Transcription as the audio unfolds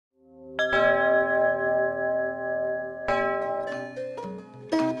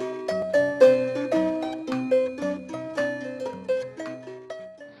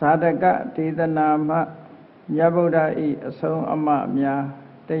Sadaka Tidanama Yabuddha I Asong Amamya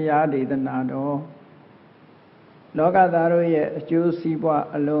Taya Tidanado Logadaro Jew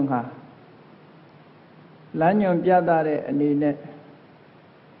Sibwa Alonga Lanyon Piadare Anine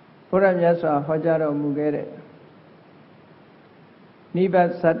Puramyasa Hojaro Mugere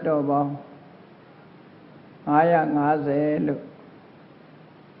Nibat Satoba Aya Ngaze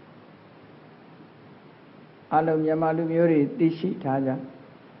Alum Yamalu Yuri Tishi Taja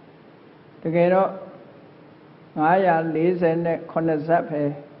Together Aya Liz and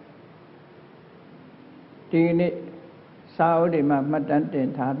Konazape Dini Saudi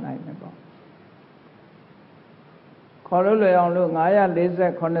Madantin Tadnight. Cololo Aya Liz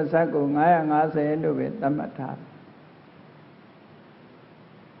and Konazago, Aya Ngaze Lubit Damata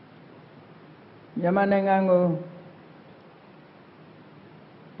Yamanangangu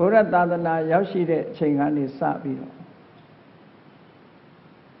Pura Dadana Yoshide Chingani Sabio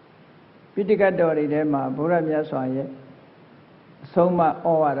Piticadori Dema, Pura Miasoye, Soma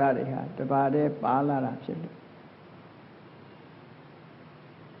Oarariha, the Bade Pala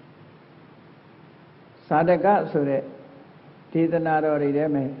Sadaka Sure, Tidanadori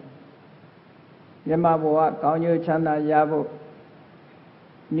Deme, Yamaboa, Kaunyu Chanda Yabu,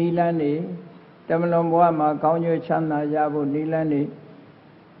 Nilani, Tamalomboama, Kaunyu Chanda Yabu, Nilani.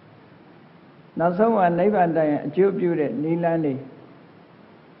 Now someone neighbor Jew beauty, Nilani.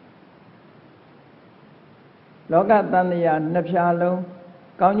 Loga Tanya Napshalo,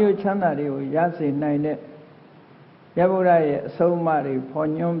 Kaunyu Chanari, Yasi Nine, Yaburai, Somari,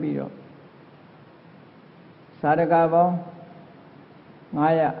 Ponyum Biro, Sadagabo,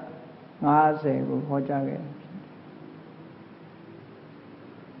 Maya, Ngase, Hojage.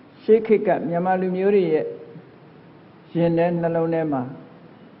 Shikika, Yamalu Muri, Jinen Nalonema,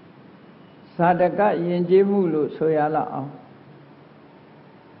 Sadaka Yinjimulu, Soyala.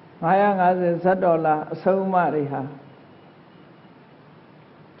 Maya Ngase Sadola, Somariha,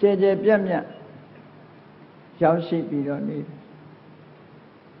 Jeje Piamia, Jaushi Bidoni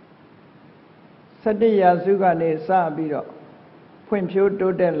Sadiya Zugani Sabiro, Quimpu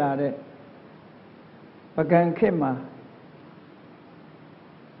Dodelare, Pagan Kima,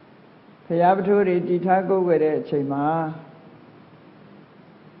 Payabturi Ditago with it, Chima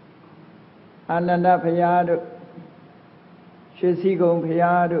Ananda Payado. Shesigo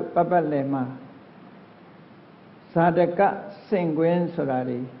Piadu Papa Lema Sadaka Singwin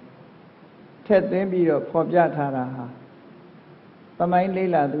Solari Ted Biro Popiataraha Pamai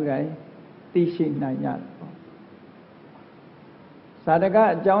Lila Durai Tishi Nayat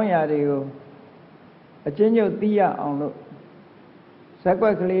Sadaka Jonya a genuine Dia on look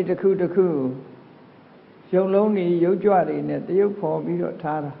Sakwakali the Kudaku Joloni Yojuari net the Yopo Biro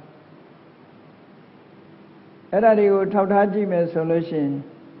Tara Eradio Tautaji me solution.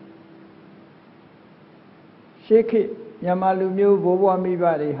 Shiki Yamalu Bobo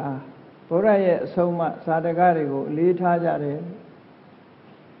Mibari ha. Boraye Soma Sadagarigo, Lita Jare.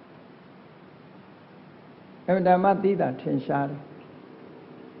 Evidamatida Tinshari.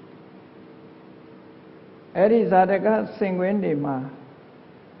 Eri Sadaga Singwendi ma.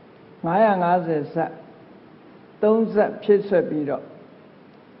 Mayangaze Sat. Don't Zap Chitsa Bido.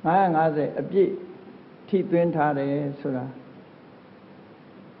 Mayangaze a bit. Twin Tare Sura.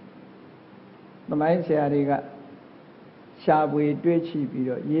 The Maisiariga Shabwi Dwichi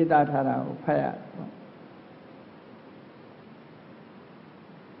Bido, Yeda Tara, Paya.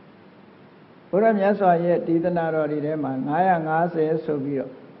 Uram Yaswa yet did another Rema, Naya Ngase Sobio.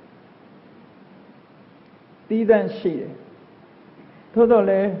 Tidan she.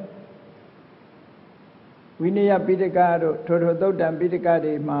 Totally Winia Bidegado, Toto Dodan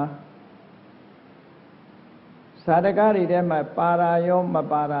Bidegadi Ma. Sadagari Dema Parayo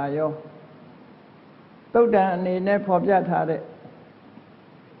Maparayo Todan ne Popiat had it.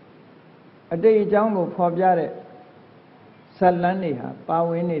 A day jungle Popiat Salaniha,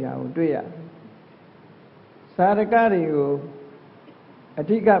 Pawinida, Duya Sadagari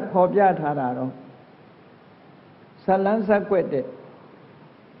Atika Popiat Hadaro Salansa Quete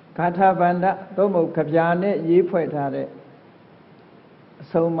Kata Banda, Tomo Kapiane, Ye Poet had it.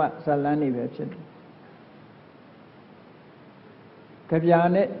 So much Salani Vechet.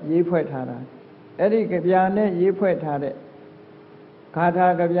 Kapiane, ye put her. Eddie Kapiane, ye put her.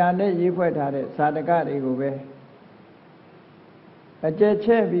 Kata Kapiane, ye put her. Sadagari Gube. A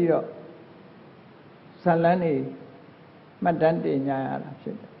jeche viro. Salani, Madante Nyara.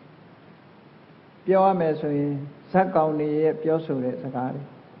 Pure Mesoi, Sakoni, Piosure, Sakari.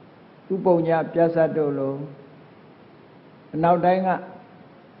 Uponya Piazza Dolo. Now Danga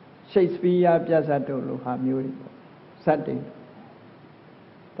Shakespeare Piazza Dolo, Hamuri, Sati.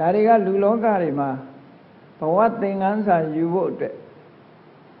 ဒါတွေကလူလောကတွေမှာဘဝသင်္ကန်းစာယူဖို့အတွက်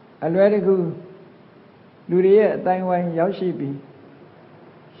အလွယ်တကူလူတွေရဲ့အတိုင်းဝိုင်းရောက်ရှိပြီး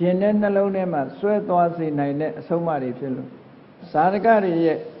ရင်ထဲနှလုံးထဲမှာဆွဲသွားစေနိုင်တဲ့အဆုံးအမတွေဖြစ်လို့ဇာတကတွေ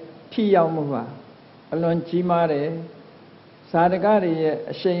ရဲ့ထိရောက်မှုဟာအလွန်ကြီးမားတယ်ဇာတကတွေရဲ့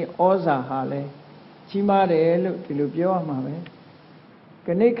အရှိန်ဩဇာဟာလည်းကြီးမားတယ်လို့ဒီလိုပြောရမှာပဲခ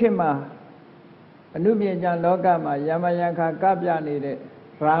ဏခေတ်မှာအနုပညာလောကမှာယမယံခါကပြနေတဲ့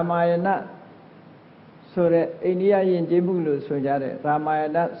ရာမာယဏဆိုတဲ့အိန္ဒိယယဉ်ကျေးမှုလို့ဆိုကြတဲ့ရာမာယ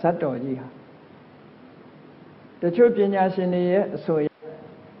ဏဇတ်တော်ကြီးဟာတချို့ပညာရှင်တွေရဲ့အဆို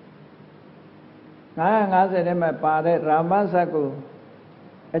950ထဲမှာပါတဲ့ရာမဇတ်ကို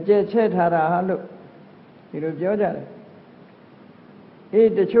အကျယ်ချဲ့ထားတာလို့ဒီလိုပြောကြတယ်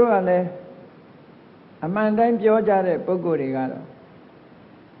တချို့ကလည်းအမှန်တိုင်းပြောကြတဲ့ပုဂ္ဂိုလ်တွေကတော့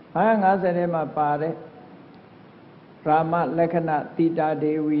950ထဲမှာပါတဲ့ရာမလက္ခဏတိတာ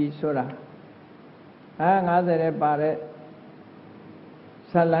ဒေဝီဆိုတာ950ထဲပါတဲ့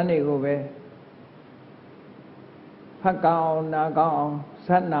ဇာလန်းတွေကိုပဲဖတ်ကောင်းအောင်နာကောင်းအောင်ဇ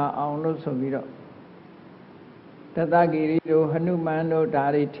တ်နာအောင်လို့ဆိုပြီးတော့တသဂီရီတို့ဟနုမန်တို့ဒါ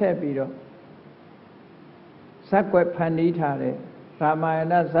တွေထည့်ပြီးတော့ဇက်ွက်ဖန်တီးထားတဲ့ရာမာယ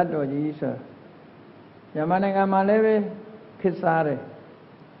ဏဇတ်တော်ကြီးဆိုမြန်မာနိုင်ငံမှာလည်းပဲခေတ်စားတယ်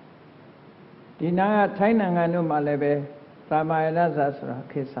ဒီနားကထိုင်းနိုင်ငံတို့မှာလည်းပဲရာမာယဏဇတ်ဆိုတာ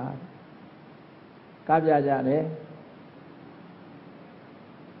ခေတ်စားတယ်ကပြကြတယ်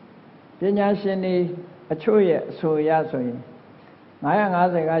ပညာရှင်တွေအချို့ရဲ့အဆိုအရဆိုရင်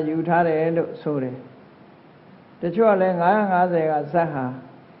950ကယူထားတယ်လို့ဆိုတယ်တချို့ကလည်း950ကဇတ်ဟာ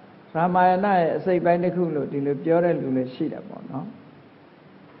ရာမာယဏရဲ့အစိတ်ပိုင်းတစ်ခုလို့ဒီလိုပြောတဲ့လူလည်းရှိတယ်ပေါ့နော်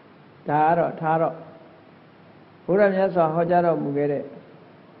ဒါကတော့ထားတော့ဘုရားမြတ်စွာဟောကြားတော်မူခဲ့တဲ့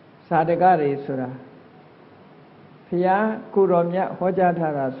ဇာတကတွေဆိုတာဘုရားကိုယ်တော်မြတ်ဟောကြား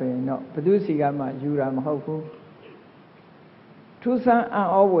ထားတာဆိုရင်တော့ဘုသူစီကမှယူတာမဟုတ်ဘူးထူးဆန်းအံ့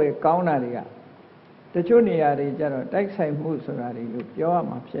ဩဖွယ်ကောင်းတာတွေကတချို့နေရာတွေကျတော့တိုက်ဆိုင်မှုဆိုတာတွေလို့ပြောရ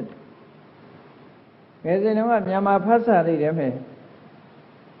မှာဖြစ်တယ်ငယ်စဉ်တုန်းကမြန်မာဖတ်စာတွေထဲမှာ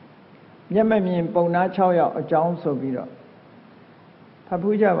မျက်မမြင်ပုံနာ6ယောက်အကြောင်းဆိုပြီးတော့ဖတ်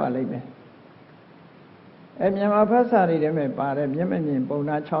ဖူးကြပါလိမ့်မယ်မြန်မာဖတ်စာတွေထဲမှာပါတဲ့မျက်မမြင်ပုံ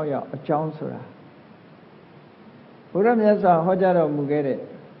နာ6ယောက်အကြောင်းဆိုတာဘုရားမြတ်စွာဟောကြားတော်မူခဲ့တဲ့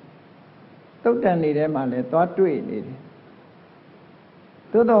သုတ်တန်တွေထဲမှာလည်းသွားတွေ့နေတယ်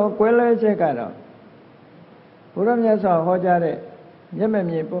သို့တော့ကွဲလွဲချက်ကတော့ဘုရားမြတ်စွာဟောကြားတဲ့မျက်မ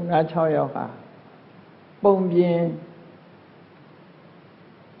မြင်ပုံနာ6ယောက်ဟာပုံပြင်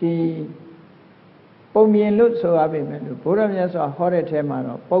ဒီပုံပြင်လို့ဆိုရပါမယ်လို့ဘုရားမြတ်စွာဟောတဲ့ထဲမှာ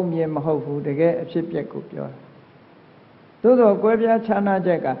တော့ပုံပြင်မဟုတ်ဘူးတကယ်အဖြစ်ပြက်ကိုပြောတာသို့တော့ကွဲပြားခြားနား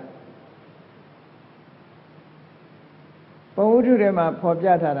ချက်ကပုံဝတ္ထုထဲမှာဖော်ပြ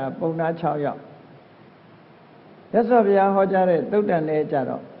ထားတာပုံနာ6ယောက်မြတ်စွာဘုရားဟောကြားတဲ့သုတ်တန်လေးကြ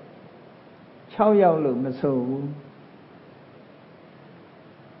တော့6ယောက်လို့မဆိုဘူး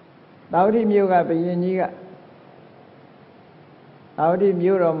သာဝတိမြို့ကဘုရင်ကြီးကသာဝတိ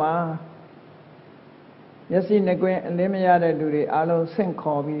မြို့တော်မှာမျက်စိနှကွင်းအလင်းမရတဲ့လူတွေအလုံးဆင့်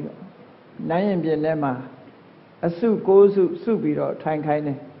ခေါ်ပြီးတော့နိုင်ရင်ပြင်ထဲမှာအစု9စုစုပြီးတော့ထိုင်ခိုင်းတ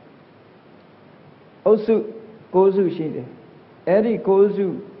ယ်အုပ်စု9စုရှိတယ်အဲ့ဒီ9စု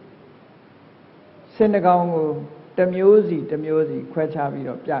စင်တကောင်ကိုတစ်မျိုးစီခွဲခြားပြီး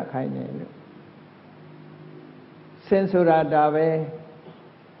တော့ပြခိုင်းတယ်လို့စင်ဆိုတာဒါပဲ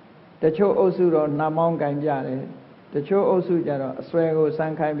တချို့အုပ်စုတော့နှာမောင်းကင်ကြတယ်တချို့အုပ်စုကြတော့အစွဲကိုစ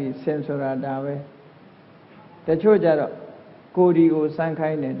မ်းခိုင်းပြီးစင်ဆိုတာဒါပဲတချို့ကြတော့ကိုဒီကိုစမ်းခို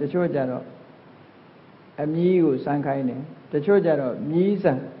င်းတယ်တချို့ကြတော့အမြီးကိုစမ်းခိုင်းတယ်တချို့ကြတော့မြီးစ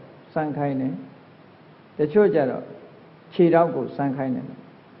မ်းခိုင်းတယ်တချို့ကြတော့ခြေထောက်ကိုစမ်းခိုင်းတယ်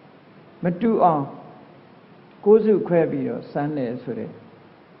မတူအောင်9စုခွဲပြီးတော့စမ်းတယ်ဆိုတဲ့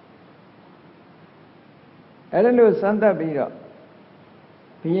အဲ့ဒါလို့စမ်းသပ်ပြီးတော့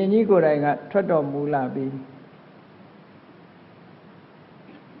ဘုရင်ကြီးကိုယ်တိုင်ကထွက်တော်မူလာပြီး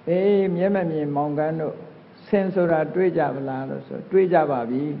မျက်မမြင်မောင်ကန်းတို့ဆင်ဆိုတာတွေးကြပါလားလို့ဆိုတွေးကြပါ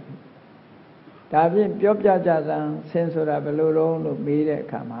ပြီဒါဖြင့်ပြောပြကြစမ်းဆင်ဆိုတာဘယ်လိုတော့လို့မေးတဲ့အ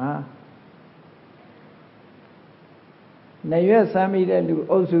ခါမှာနေရွက်စမ်းမိတဲ့လူ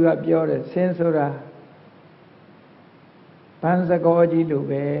အုပ်စုကပြောတယ်ဆင်ဆိုတာဘန်စကောကြီးလို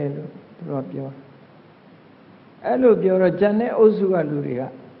ပဲလို့သူတို့ပြောအဲ့လိုပြောတော့ဂျန်တဲ့အုပ်စုကလူတွေက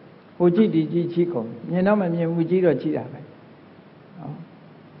ဟိုကြည့်ဒီကြည့်ချီကုန်မြင်တော့မမြင်ဘူးကြည့်တော့ကြည့်တာပဲ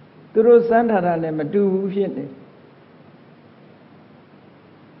သူတို့စမ်းထားတာနဲ့မတူဘူးဖြစ်နေ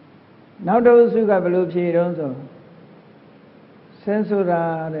နောက်တစ်စုကဘယ်လိုဖြေတော့ဆိုဆင်းဆိုတာ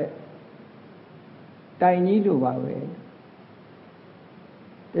တဲ့တိုင်ကြီးလိုပါပဲ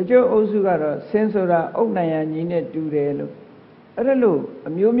တချို့အုပ်စုကတော့ဆင်းဆိုတာအုတ်နိုင်ရညီနဲ့တူတယ်လို့အဲ့ဒါလို့အ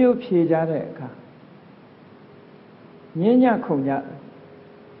မျိုးမျိုးဖြေကြတဲ့အခါညဉ့်ညခုန်ကြ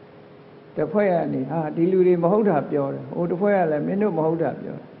တစ်ဖွဲ့ကနေဟာဒီလူတွေမဟုတ်တာပြောတယ်ဟိုတစ်ဖွဲ့ကလည်းမင်းတို့မဟုတ်တာ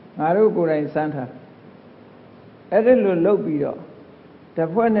ပြောတယ်ငါတို့ကိုယ်တိုင်စမ်းထားအဲ့ဒါလို့လုပ်ပြီးတော့တစ်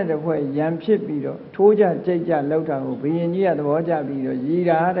ဖွဲ့နဲ့တစ်ဖွဲ့ရန်ဖြစ်ပြီးတော့ထိုးကြကြိတ်ကြလောက်တာကိုဘုရင်ကြီးကသဘောကျပြီးတော့ရည်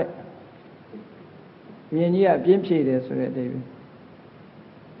တာတဲ့ဘုရင်ကြီးကအပြင်းဖြေတယ်ဆိုတဲ့အတိတ်ပဲ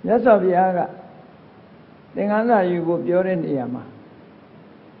မြတ်စွာဘုရားကသင်္ကန်းစာယူဖို့ပြောတဲ့နေရာမှာ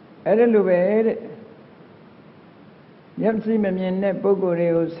အဲ့ဒါလိုပဲတဲ့မျက်စိမမြင်တဲ့ပုဂ္ဂိုလ်တွေ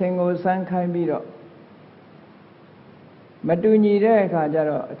ကိုဆင်ကိုစမ်းခိုင်းပြီးတော့မတူညီတဲ့အခါကျ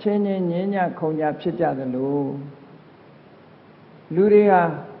တော့အချင်းချင်းညဉ့်ညခုန်ကြဖြစ်ကြသလိုလူတွေဟာ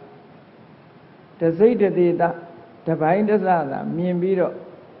တစိတ်တသေးတာတပိုင်းတစသာမြင်ပြီးတော့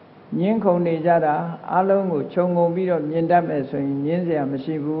ညင်းခုန်နေကြတာအလုံးကိုခြုံငုံပြီးတော့မြင်တတ်မယ်ဆိုရင်ညင်းเสียမ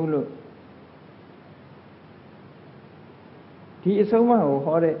ရှိဘူးလို့ဒီအဆုံးအမကို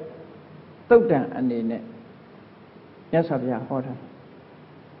ဟောတဲ့သုတ်တန်အနေနဲ့မြတ်စွာဘုရားဟောတာ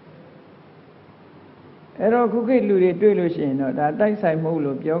အဲ့တော့ခုခေတ်လူတွေတွေ့လို့ရှိရင်တော့ဒါတိုက်ဆိုင်မှု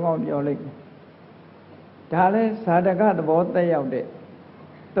လို့ပြောကောင်းပြောလိုက်တယ်ဒါလဲဇာတကသဘောသက်ရောက်တဲ့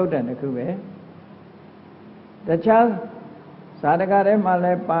သုတ်တန်တစ်ခုပဲတခြားဇာတကထဲမှာလ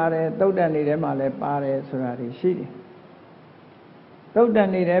ည်းပါတယ်သုတ်တန်တွေထဲမှာလည်းပါတယ်ဆိုတာတွေရှိတယ်သုတ်တန်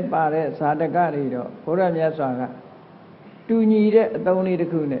တွေထဲပါတဲ့ဇာတကတွေတော့ဘုရားမြတ်စွာကတူညီတဲ့အသုံးလေးတစ်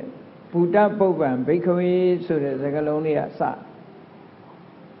ခုနဲ့ဘုဒ္ဓပုပ္ပံဘိက္ခဝေဆိုတဲ့စကားလုံးလေးကစ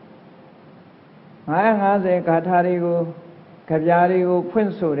950ဂါထာတွေကိုကြပြားတွေကိုဖွ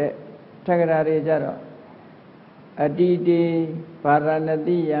င့်ဆိုတဲ့ထက္ကရာတွေကြတော့အတိတေဗာရဏ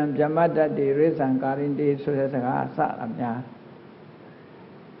တိယံဗြဟ္မတ္တတေရိသံကာရင်တေဆိုတဲ့စကားအစအများ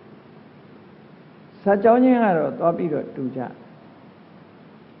စัจ ကြောင်းချင်းကတော့သွားပြီးတော့တူကြ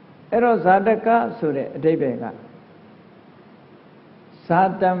အဲ့တော့ဇာတကဆိုတဲ့အဓိပ္ပာယ်ကဇာ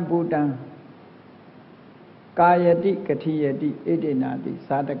တံဘူတံကာယတိကတိယတိဣတိနာတိ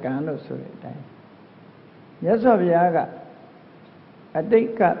ဇာတကံလို့ဆိုတဲ့အတိုင်းမြတ်စွာဘုရားကအတိတ်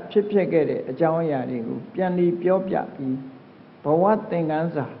ကဖြစ်ခဲ့တဲ့အကြောင်းအရာတွေကိုပြန်ပြီးပြောပြပြီးဘဝသင်္က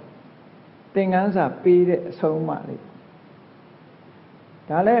န်းစာပေးတဲ့အဆုံးအမလေး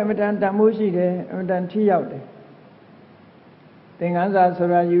ဒါလည်းအမတန်တန်မိုးရှိတယ်အမတန်ထိရောက်တယ်သင်္ကန်းစာဆို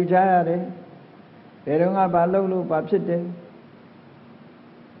တာယူချရတယ်ဘယ်တော့မှဘာလုပ်လို့ဘာဖြစ်တယ်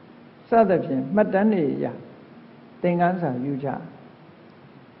စသဖြင့်မှတ်တမ်းတွေရသင်္ကန်းစာယူချ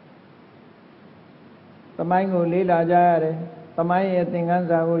သမိုင်းကိုလေ့လာကြရတယ်သမိုင်းရဲ့သင်္ကန်း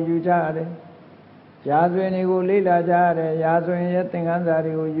စာကိုယူကြရတယ်ရာဇဝင်တွေကိုလေ့လာကြရတယ်ရာဇဝင်ရဲ့သင်္ကန်းစာ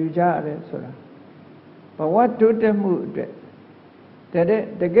တွေကိုယူကြရတယ်ဆိုတာဘဝတိုးတက်မှုအတွက်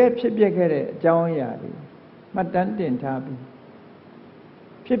တကယ်ဖြစ်ပျက်ခဲ့တဲ့အကြောင်းအရာတွေမှတ်တမ်းတင်ထားပြီး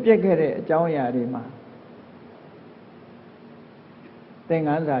ဖြစ်ပျက်ခဲ့တဲ့အကြောင်းအရာတွေမှာသင်္က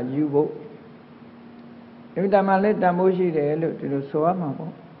န်းစာယူဖို့အမြဲတမ်းလည်းတန်ဖိုးရှိတယ်လို့ဒီလိုဆိုရမှာ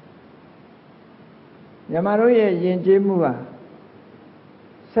ပေါ့မြန်မာတို့ရဲ့ယဉ်ကျေးမှုဟာ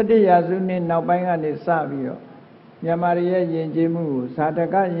17ရာစုနှစ်နောက်ပိုင်းကနေစပြီးတော့မြန်မာရဲ့ယဉ်ကျေးမှုကိုဇာတ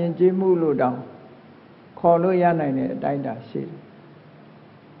ကယဉ်ကျေးမှုလို့တောင်ခေါ်လို့ရနိုင်တဲ့အတိုင်းအတာရှိတယ်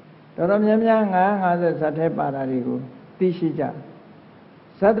တော်တော်များများ950ဇတ်ထဲပါတာတွေကိုသိရှိကြ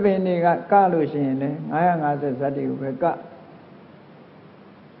ဇတ်ပင်တွေကကလို့ရှိရင်လည်း950ဇတ်တွေကိုပဲက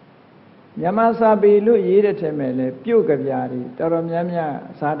မြန်မာစာပေလို့ရေးတဲ့ထဲမှာလည်းပြုတ်ကြပြားတွေတော်တော်များများ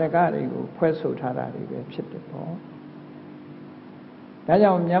ဇာတကတွေကိုဖွဲ့ဆိုထားတာတွေပဲဖြစ်တယ်ပေါ့ဒါ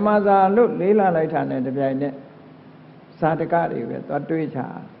ကြောင့်မြန်မာစာလို့လေးလာလိုက်တာနဲ့တပြိုင်နက်ဇာတကတွေပဲသွားတွေးချ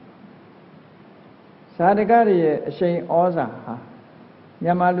ဇာတကတွေရဲ့အရှိန်ဩဇာဟာမြ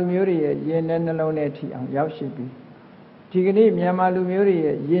န်မာလူမျိုးတွေရဲ့ယဉ်နဲ့နှလုံးထဲထိအောင်ရောက်ရှိပြီးဒီကနေ့မြန်မာလူမျိုးတွေ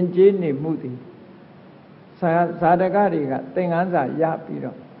ရဲ့ယဉ်ကျေးနေမှုတွေဇာတကတွေကသင်္ကန်းစာရပြီး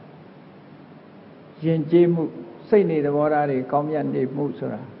တော့ယဉ်ကျေးမှုစိတ်နေသဘောထားတွေကောင်းမြတ်နေမှုဆို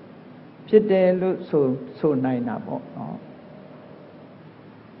တာဖြစ်တယ်လို့ဆိုနိုင်တာပေါ့နော်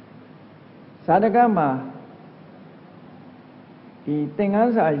ဇာတကမှာဒီသင်္က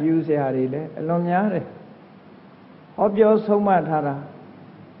န်းစာယူစရာတွေလည်းအလွန်များတယ်ဟောပြောဆုံးမထားတာ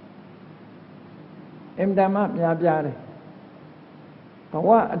အင်တမများပြားတယ်ဘဝ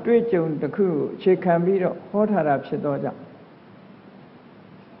အတွေ့အကြုံတစ်ခုကိုအခြေခံပြီးတော့ဟောထားတာဖြစ်သောကြောင့်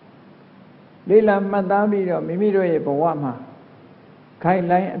လေ့လာမှတ်သားပြီးတော့မိမိတို့ရဲ့ဘဝမှာခိုင်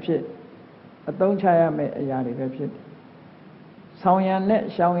လိုင်းအဖြစ်အသုံးချရမယ့်အရာတွေပဲဖြစ်တယ်။ဆောင်ရံနဲ့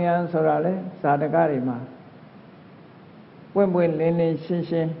ရှောင်ရံဆိုတာလဲဇာတကတွေမှာပွင့်ပွင့်လင်းလင်းရှင်း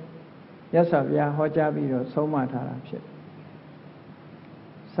ရှင်းမြတ်စွာဘုရားဟောကြားပြီးတော့ဆုံးမထားတာဖြစ်တယ်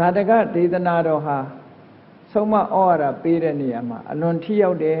။ဇာတကဒေသနာတော်ဟာ ဆုံးမဩဝါဒပေးတဲ့နေရာမှာအလွန်ထိ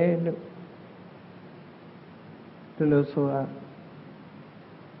ရောက်တယ်လို့ဒီလိုဆိုတာ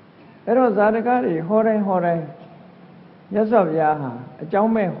အဲ့တော့ဇာတကတွေဟောတိုင်းမြတ်စွာဘုရားဟာအကြော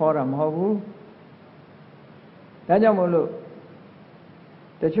င်းမဲ့ဟောတာမဟုတ်ဘူးဒါကြောင့်မို့လို့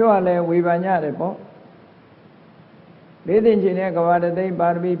တချို့ကလည်းဝေဖန်ကြတယ်ပေါ့လေးသိင်ချင်တဲ့ကဘာတသိမ့်ပါ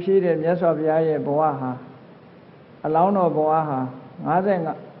ရမီဖြည့်တဲ့မြတ်စွာဘုရားရဲ့ဘဝဟာအလောင်းတော်ဘဝဟာ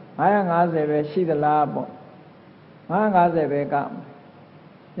550ပဲရှိသလားပေါ့550ပဲက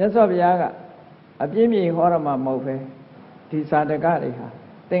မြတ်စွာဘုရားကအပြည့်မြေဟောရမှာမဟုတ်ပဲဒီဇာတကတွေဟာ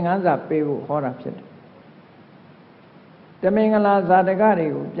သင်္ကန်းစာပေးဖို့ဟောတာဖြစ်တယ်တမင်္ဂလာဇာတကတွေ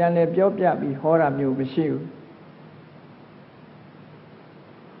ကိုပြန်လည်ပြောပြပြီးဟောတာမျိုးမရှိဘူး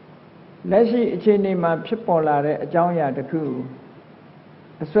လက်ရှိအခြေအနေမှာဖြစ်ပေါ်လာတဲ့အကြောင်းအရာတစ်ခု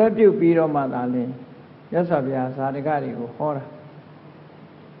အစွဲပြုတ်ပြီးတော့မှသာလင်းမြတ်စွာဘုရားဇာတကတွေကိုဟောတာ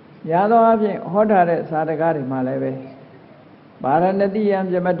ညာသောအဖြစ်ဟောထားတဲ့ဇာတကတွေမှာလည်းပဲဗာရဏတိယံ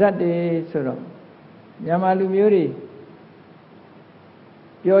ပြမတ္တတေဆိုတော့မြန်မာလူမျိုးတွေ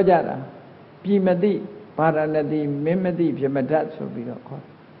ပြောကြတာပြည်မတိဗာရဏတိမင်းမတိပြမတ္တဆိုပြီးတော့ခေါ်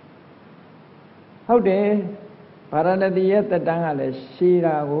ဟုတ်တယ်ဗာရဏတိရဲ့တက်တန်းကလည်းရှည်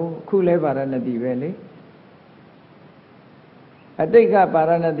တာကိုအခုလဲဗာရဏတိပဲလေအတိတ်ကဗာ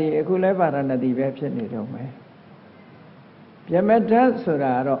ရဏတိအခုလဲဗာရဏတိပဲဖြစ်နေတော့မယ်ပြမတ္တဆို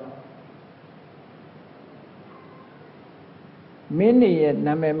တာတော့မင်းနေရဲ့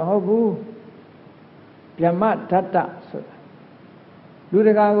နာမည်မဟုတ်ဘူးဗြဟ္မဒတ္တဆိုတာလူတ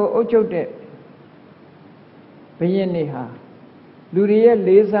ကာကိုအုပ်ချုပ်တဲ့ဘုရင်နေဟာလူတွေရဲ့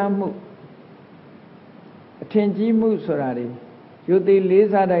လေးစားမှုအထင်ကြီးမှုဆိုတာတွေယုတ်တိလေး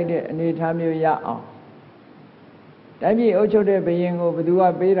စားတတ်တဲ့အနေအထားမျိုးရအောင်တိုင်းပြည်အုပ်ချုပ်တဲ့ဘုရင်ကိုဘယ်သူက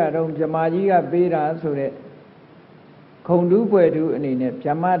ပေးတာတော့ဗြဟ္မာကြီးကပေးတာဆိုတဲ့ခုံတူးပွဲတူးအနေနဲ့ဗြ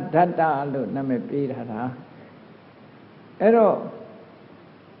ဟ္မဒတ္တလို့နာမည်ပေးထားတာအဲ့တော့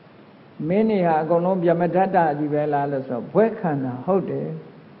မင်းနေဟာအကုန်လုံးဗြဟ္မဒတ္တကြီးပဲလားလို့ဆိုဘွဲ့ခန္ဓာဟုတ်တယ်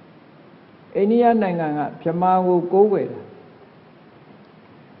အိန္ဒိယနိုင်ငံကဗြဟ္မာကိုကိုးကွယ်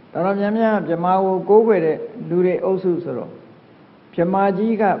တာတော်များများဗြဟ္မာကိုကိုးကွယ်တဲ့လူတွေအုပ်စုဆိုတော့ဗြဟ္မာ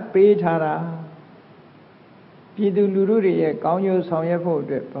ကြီးကပေးထားတာပြည်သူလူထုတွေရဲ့ကောင်းကျိုးဆောင်ရွက်ဖို့အ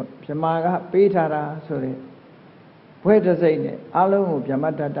တွက်ဗြဟ္မာကပေးထားတာဆိုတဲ့ဘွဲ့တစ်စိမ့်နဲ့အလုံးကိုဗြဟ္မ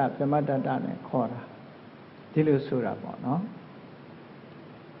ဒတ္တနဲ့ခေါ်တာဒီလိုဆိုတာပေါ့နော်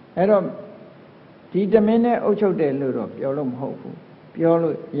အဲ့တော့ဒီတမင်းနဲ့အုပ်ချုပ်တယ်လို့တော့ပြောလို့မဟုတ်ဘူးပြော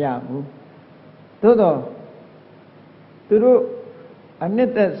လို့ရဘူးသို့တော့သူတို့အနှစ်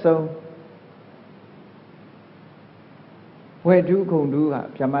သက်ဆုံးဝေထုခုံတူးက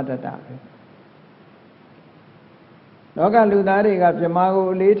ဗြဟ္မဒတ္တပဲလောကလူသားတွေကဗြဟ္မာကို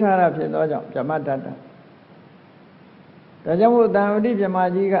အလေးထားတာဖြစ်သောကြောင့်ဗြဟ္မဒတ္တဒါကြောင့်မို့တန်ဝတိဗြဟ္မာ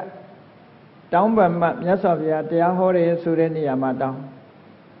ကြီးကတောင်းပန်မှမြတ်စွာဘုရားတရားဟောတယ်ဆိုတဲ့နေရာမှာတောင်း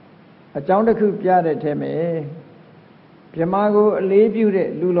အကြောင်းတစ်ခုပြတဲ့ထဲမှာဗြဟ္မာကိုအလေးပြုတဲ့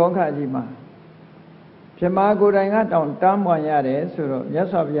လူလောကကြီးမှာဗြဟ္မာကိုယ်တိုင်ကတောင်းတမ်းပွန်ရတယ်ဆိုတော့မြတ်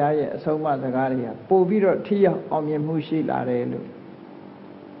စွာဘုရားရဲ့အဆုံးအမစကားတွေကပို့ပြီးတော့ထိရောက်အောင်မြင်မှုရှိလာတယ်လို့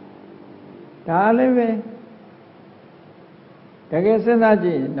ဒါလည်းပဲတကယ်စဉ်းစားကြ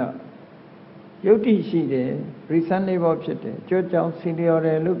ည့်ရင်တော့ယုတ်တိရှိတယ် reasonable ဖြစ်တယ်ကြွကြောင်စီလျော်တ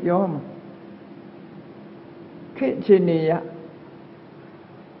ယ်လို့ပြောမှာခေတ်အခြေအနေရ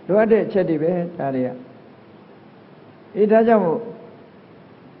လိုအပ်တဲ့အချက်တွေပဲဒါတွေကဒါကြောင့်မို့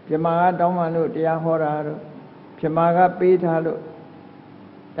ဗြဟ္မာကတောင်းပန်လို့တရားဟောတာတို့ဗြဟ္မာကပေးထားလို့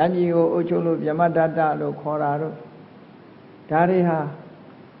တဏှီကိုအုပ်ချုပ်လို့ဗြဟ္မဒတ္တလို့ခေါ်တာတို့ဒါတွေဟာ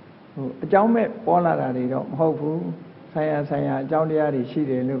အကြောင်းမဲ့ပေါ်လာတာတွေတော့မဟုတ်ဘူးဆိုင်ရာအကြောင်းတရားတွေရှိ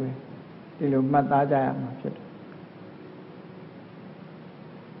တယ်လို့ပဲဒီလိုမှတ်သားကြရမှာဖြစ်တယ်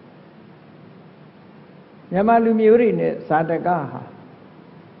မြန်မာလူမျိုးတွေနဲ့ဇာတကဟာ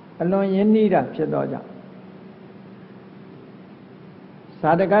အလွန်ရင်းနှီးတာဖြစ်တော့ကြောင့်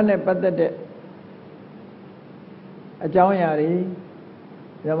ဇာတကနဲ့ပတ်သက်တဲ့အကြောင်းအရာတွေ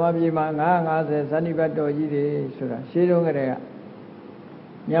ဇမပြေမှာ950ဇဏိပတ်တော်ကြီးတွေဆိုတာရှင်းတော့ကြတဲ့က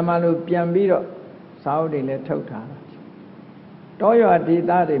မြန်မာလူပြန်ပြီးတော့စာအုပ်တွေလည်းထုတ်ထားတာတောရွာဒေ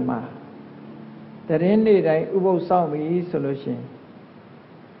သတွေမှာတရင်နေ့တိုင်းဥပုသ်ဆောင်ပြီဆိုလို့ရှိရင်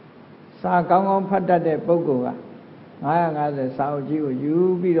စာကောင်းကောင်းဖတ်တတ်တဲ့ပုဂ္ဂိုလ်က950စာအုပ်ကြီးကိုယူ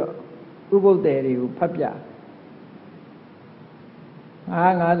ပြီးတော့ဥပုသ်တွေကိုဖတ်ပြ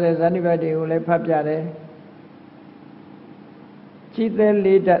950ဇဏိပတ်တွေကိုလည်းဖတ်ပြတယ်ကြီးသေး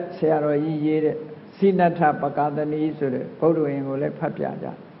လေးတက်ဆရာတော်ကြီးရေးတဲ့စိနထပကာသနီဆိုတဲ့ဘုဒ္ဓဝင်ကိုလည်းဖတ်ပြကြ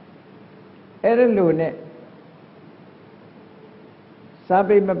အဲ့ဒီလိုနဲ့စာ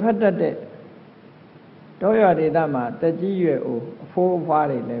ပေမဖတ်တတ်တဲ့တောရွာဒေသမှာတက်ကြီးရွယ်အိုအဖိုးအဖွား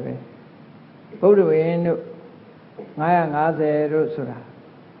တွေလည်းပဲဘုဒ္ဓဝင်တို့ 950တို့ဆိုတာ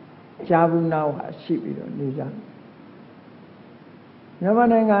ကြာဘူးနာဝရှိပြီးတော့နေကြမြန်မာ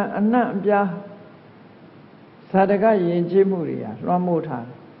နိုင်ငံအနှံ့အပြားဇာတကယဉ်ကျေးမှုတွေဟာလွှမ်းမိုးထားတ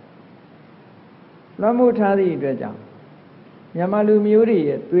ယ်လွှမ်းမိုးထားသည့်အတွက်ကြောင့်မြန်မာလူမျိုးတွေ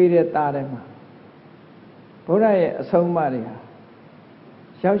ရဲ့သွေးတဲ့သားထဲမှာဘုရားရဲ့အဆုံးအမတွေဟာ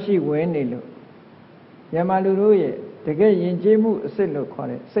ရောက်ရှိဝင်နေလို့မြန်မာလူတို့ရဲ့တကယ်ယဉ်ကျေးမှုအစစ်လို့ခေါ်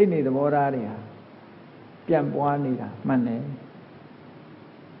တဲ့စိတ်နေသဘောထားတွေဟာပြန့်ပွားနေတာမှန်တယ်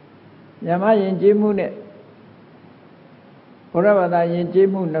မြန်မာယဉ်ကျေးမှုနဲ့ဘုရားဘာသာယဉ်ကျေး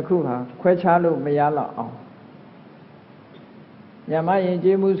မှုနှစ်ခုဟာခွဲခြားလို့မရတော့အောင်မြန်မာယဉ်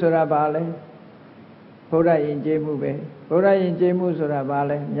ကျေးမှုဆိုတာဘာလဲဘုရားယဉ်ကျေးမှုပဲဘုရားယဉ်ကျေးမှုဆိုတာဘာ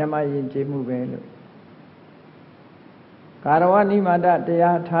လဲမြန်မာယဉ်ကျေးမှုပဲလို့ကာရဝနိမာဒတ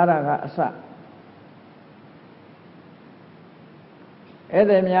ရားထားတာကအစဧည့်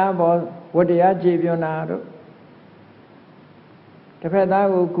သည်များဘောဝတ္တရားခြေပြွန်တာတို့တစ်ဖက်သား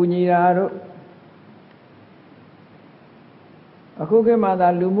ကိုကူညီတာတို့အခုခေတ်မှာသာ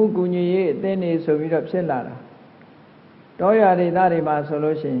လူမှုကူညီရေးအသင်းတွေဆိုပြီးတော့ဖြစ်လာတာတောရွာဒေသတွေမှာဆို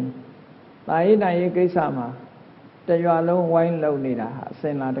လို့ရှိရင်တာရေးနိုင်ရေးကိစ္စမှာတရွာလုံးဝိုင်းလုံနေတာဟာအစ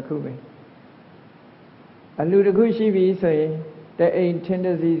ဉ်လာတစ်ခုပဲအလူတစ်ခုရှိပြီဆိုရင်တအိမ်ထင်းတ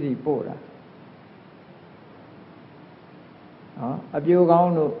စ်စီးစီပို့တာအပြိုကော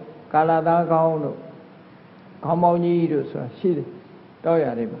င်းတို့ကာလာသားကောင်းတို့ခေါင်းပေါင်းကြီးတို့ဆိုတာရှိတယ်တော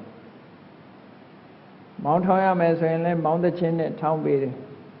ရွာတွေမှာမောင်းထောင်းရမယ်ဆိုရင်လည်းမောင်းသချင်းနဲ့ထောင်းပေးတယ်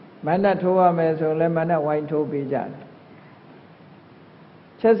မန္တထိုးရမယ်ဆိုရင်လည်းမန္တဝိုင်းထိုးပေးကြတယ်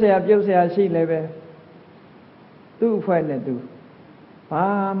ချက်ဆရာပြုတ်ဆရာရှိလည်းပဲသူ့အဖွဲ့နဲ့သူဘာ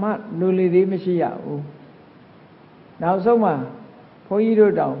မှလူလီသေးမရှိရဘူးနောက်ဆုံးမှဘုန်းကြီး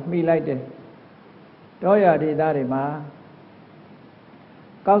တို့တောင်မှီလိုက်တယ်တောရွာဒေသတွေမှာ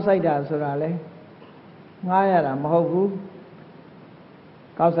ကောက်ဆိုင်တာဆိုတာလေငှားရတာမဟုတ်ဘူး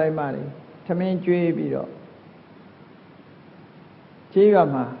ကောက်ဆိုင်မှတွေထမင်းကျွေးပြီးတော့ကြေးရွာ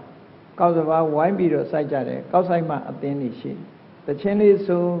မှာကောက်စပါးဝိုင်းပြီးတော့စိုက်ကြတယ်ကောက်ဆိုင်မှအသင်းတွေရှိတချင်းလေး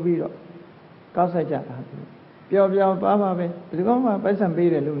ဆိုပြီးတော့ကောက်ဆိုင်ကြတာပျော်ပျော်ပါပါပဲဘယ်သူမှပိုက်ဆံပေး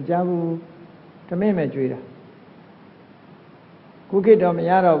တယ်လို့မကြားဘူးထမင်းပဲကျွေးတာခုခေတ်တော့မ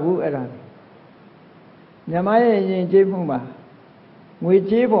ရတော့ဘူးအဲ့ဒါမြန်မာရဲ့ယဉ်ကျေးမှုမှာငွေ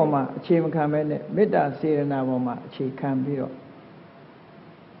ကြေးပေါ်မှာအခြေမခံပဲနဲ့မေတ္တာစေရနာပေါ်မှာအခြေခံပြီးတော့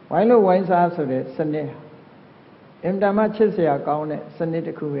ဝိုင်းလို့ဝိုင်းစားဆိုတဲ့စနစ်အင်တာမချစ်စရာကောင်းတဲ့စနစ်တ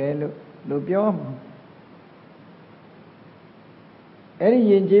စ်ခုပဲလို့ပြောမှာအဲ့ဒီ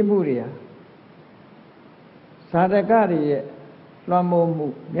ယဉ်ကျေးမှုတွေဟာဇာတကတွေရဲ့လွှမ်းမိုးမှု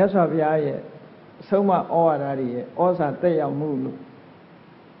မြတ်စွာဘုရားရဲ့အဆုံးအမဩဝါဒတွေရဲ့ဩဇာတက်ရောက်မှုလို့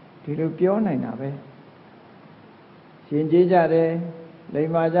ဒီလိုပြောနိုင်တာပဲယဉ်ကျေးကြတယ်လိ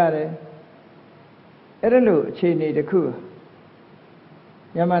မ္မာကြတယ်အဲ့ဒါလို့အခြေအနေတစ်ခု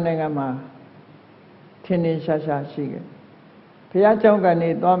မြန်မာနိုင်ငံမှာထင်ထင်ရှားရှားရှိခဲ့ဘုရားကျောင်းကနေ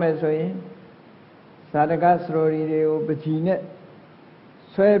သွားမယ်ဆိုရင်ဇာတကစရိုရီတွေကိုပကြီးနဲ့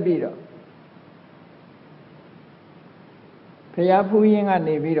ဆွဲပြီးတော့ဘုရားဖူးရင်က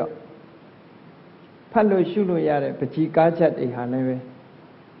နေပြီးတော့ဖတ်လို့ရှုလို့ရတဲ့ပကြီးကားချက်တွေဟာလည်းပဲ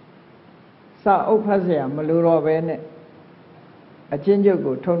စာအုပ်ဖတ်เสียမလိုတော့ပဲနဲ့အချင်းချုပ်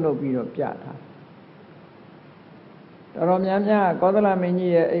ကိုထုတ်လုပ်ပြီးတော့ပြတာတော်များများကောသလမင်း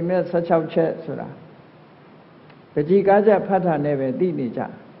ကြီးရဲ့အိမ်မက်16ချက်ဆိုတာပကြီးကားချက်ဖတ်တာနဲ့ပဲသိနေကြ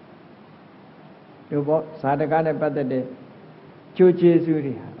တို့ပေါ့ဇာတကနဲ့ပတ်သက်တဲ့ကျိုးကျေးဇူး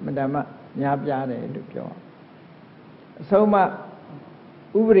တွေအမှန်တမ်းများပြားတယ်လို့ပြောအဆုံးမ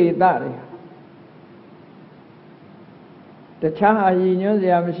ဥပရိသတွေတခြားဟာရည်ညွှန်းစ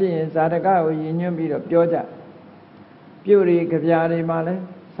ရာမရှိရင်ဇာတကကိုရည်ညွှန်းပြီးတော့ပြောကြပြုတ်ရီကြပြားတွေမှာလဲ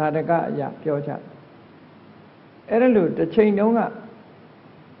ဇာတကအရာပြောကြအဲ့ဒါလို့တစ်ချိန်တုန်းက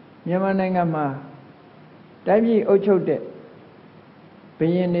မြန်မာနိုင်ငံမှာတိုင်းပြည်အုပ်ချုပ်တဲ့ဘု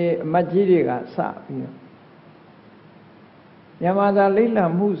ရင်တွေအမတ်ကြီးတွေကစပြီးတော့မြန်မာသာလိမ့်လံ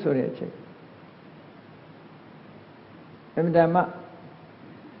မှုဆိုတဲ့အချိန်အမှန်တမ်း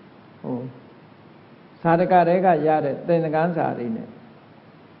ဇာတကတွေကရတဲ့သင်္ကန်းစာတွေနဲ့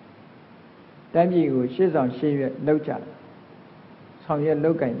တိုင်းပြည်ကိုရှေ့ဆောင်ရှေ့ရွက်လောက်ကြဆောင်ရွက်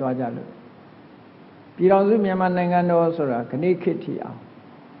လောက်ကင်သွားကြလို့ပြည်တော်စုမြန်မာနိုင်ငံတော်ဆိုတာခဏခေတ်ထီအောင်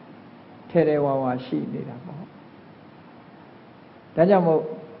ထဲထဲဝါဝါရှိနေတာပေါ့ဒါကြောင့်မို့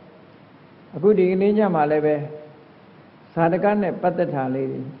အခုဒီကနေ့ညမှာလည်းပဲဇာတကနဲ့ပတ်သက်တာလေး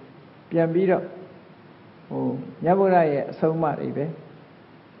တွေပြန်ပြီးတော့မြတ်ဗုဒ္ဓရဲ့အဆုံးအမတွေပဲ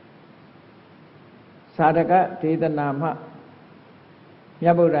ဇာတကဒေသနာမှမြ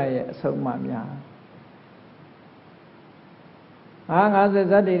တ်ဗုဒ္ဓရဲ့အဆုံးအမများ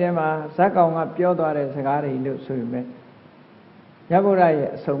 50ဇတ်တွေထဲမှာဇတ်ကောင်ကပြောသွားတဲ့စကားတွေလို့ဆိုရင်ပဲမြတ်ဗုဒ္ဓရဲ့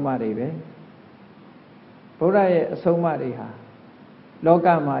အဆုံးအမတွေပဲဗုဒ္ဓရဲ့အဆုံးအမတွေဟာလောက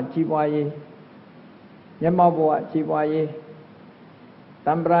မှာကြီးပွားရေးမျက်မှောက်ဘဝကြီးပွားရေး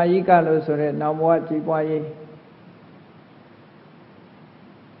တံပရာယိကလို့ဆိုတဲ့နောင်ဘဝကြီးပွားရေး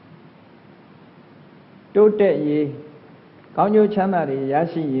တိုးတက်ရေးကောင်းကျိုးချမ်းသာတွေရ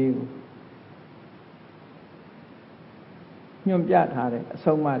ရှိရေးကိုညွှန်ပြထားတဲ့အ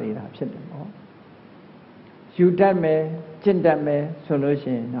ဆုံးအမတွေဒါဖြစ်တယ်ပေါ့ယူတတ်မယ်ကျင့်တတ်မယ်ဆိုလို့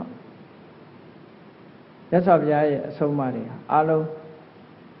ရှိရင်တော့မြတ်စွာဘုရားရဲ့အဆုံးအမတွေဟာအလုံး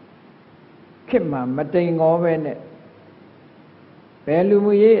ခေတ်မှာမတိမ်ငေါပဲနဲ့ဘယ်လူ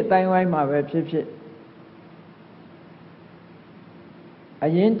မှုရေးအတိုင်းဝိုင်းမှာပဲဖြစ်ဖြစ်အ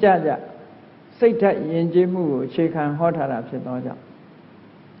ရင်ကြစိတ်ဓာတ်ယဉ်ကျေးမှုကိုအခြေခံဟောထားတာဖြစ်သောကြောင့်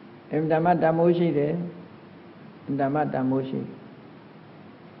အင်တမတမိုးရှိတယ်အင်တမတမိုးရှိ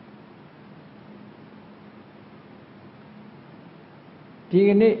ဒီက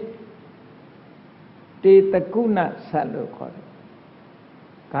နေ့တေတကုဏဆက်လို့ခေါ်တယ်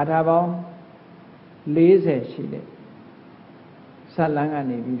ဂါထာပေါင်း40ရှိတယ်ဇတ်လမ်းက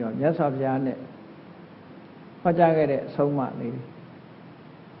နေပြီးတော့မြတ်စွာဘုရားနဲ့ဟောကြားခဲ့တဲ့အဆုံးအမလေး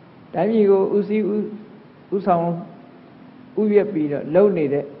တိုင်းပြည်ကိုဥစည်းဥဆောင်ဥယျက်ပြီးတော့လုံနေ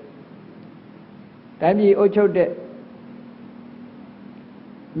တဲ့တိုင်းပြည်အုပ်ချုပ်တဲ့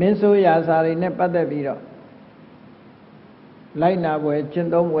မင်းဆိုးရာဇာတွေနဲ့ပတ်သက်ပြီးတော့လိုက်နာပွဲကျင့်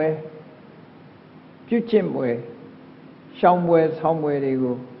သုံးပွဲပြုကျင့်ပွဲရှောင်ပွဲဆောင်းပွဲတွေ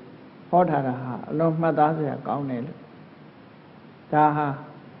ကိုဟောထားတာဟာအလွန်မှတ်သားစရာကောင်းတယ်လို့ဒါဟာ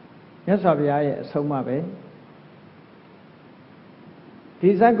မြတ်စွာဘုရားရဲ့အဆုံးအမပဲဒီ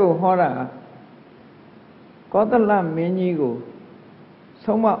ဇတ်ကိုဟောတာကောသလမင်းကြီးကို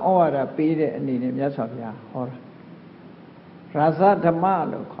ဆုံးမဩဝါဒပေးတဲ့အနေနဲ့မြတ်စွာဘုရားဟောတာရာဇဓမ္မ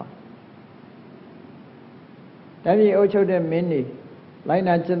လို့ခေါ်တယ်တပည့်အုပ်ချုပ်တဲ့မင်းတွေလိုက်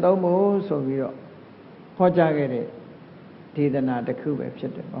နာကျင့်သုံးဖို့ဆိုပြီးတော့ဟောကြားခဲ့တဲ့ဒေသနာတစ်ခုပဲဖြ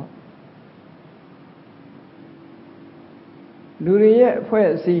စ်တယ်ပေါ့လူတွေရဲ့အဖွဲ့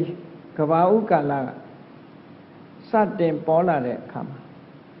အစည်းကဘာဥကာလကစတင်ပေါ်လာတဲ့အခါမှာ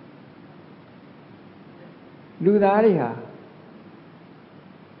လူသားတွေဟာ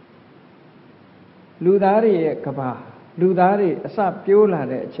လူသားတွေရဲ့ကဘာလူသားတွေအစပြိုးလာ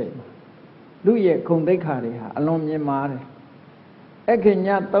တဲ့အချိန်မှာလူရဲ့ဂုဏ်သိက္ခာတွေဟာအလွန်မြင့်မားတယ်အက္ခည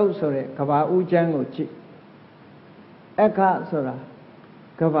တုတ်ဆိုတဲ့ကဘာဦးကျမ်းကိုကြည့်အခဆိုတာ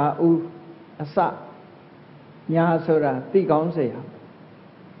ကဘာဦးအစညာဆိုတာသိကောင်းစေရ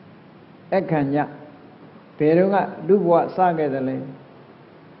အခညဘယ်တော့ကလူဘဝစခဲ့တယ်လဲ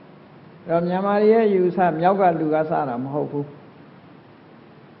တော့မြန်မာရဲ့ယူဆမြောက်ကလူကစတာမဟုတ်ဘူး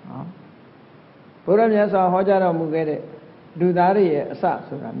နော်ဘုရားမြတ်စွာဟောကြားတော်မူခဲ့တဲ့လူသားတွေရဲ့အစ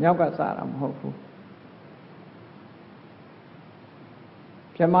ဆိုတာမြောက်ကစတာမဟုတ်ဘူး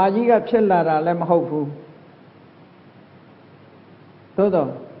မြမကြီးကဖြစ်လာတာလည်းမဟုတ်ဘူးသို့တော့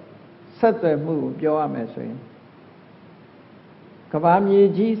ဆက်သွယ်မှုကိုပြောရမယ်ဆိုရင်ကဘာမြေ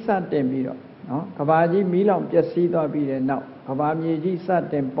ကြီးစတင်ပြီးတော့နော်ကဘာကြီးမီးလောင်ပျက်စီးသွားပြီးတဲ့နောက်ကဘာမြေကြီးစ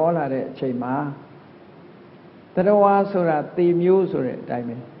တင်ပေါ်လာတဲ့အချိန်မှာတရဝါဆိုတာသေမျိုးဆိုတဲ့အတိုင်း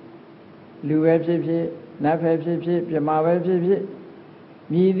ပဲလူပဲဖြစ်ဖြစ်နတ်ပဲဖြစ်ဖြစ်ပြမပဲဖြစ်ဖြစ်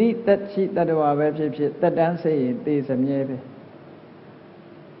မြည်သည့်တက်ရှိတတဝါပဲဖြစ်ဖြစ်တက်တန်းစေရင်သေစမြဲပဲ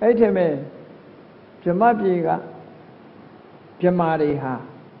အဲ့ထက်မဲ့ပြမပြေကပြမတွေဟာ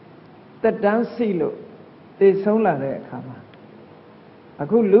တက်တန်းစီလို့သေဆုံးလာတဲ့အခါမှာအ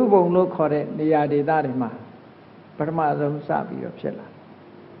ခုလူဘုံလို့ခေါ်တဲ့နေရာဒေသတွေမှာပထမဆုံးစပြီးတော့ဖြစ်လာ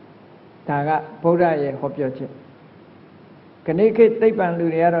ဒါကဗုဒ္ဓရဲ့ဟောပြောချက်ခဏိခေတ်သိပ္ပံလူ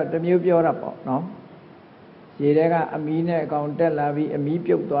တွေကတော့တစ်မျိုးပြောတာပေါ့နော်ရေထဲကအမီးနဲ့အကောင်တက်လာပြီးအမီး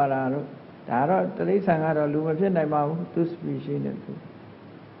ပြုတ်သွားတာတော့ဒါတော့တိရစ္ဆာန်ကတော့လူမဖြစ်နိုင်ပါဘူးသူ species နဲ့သူ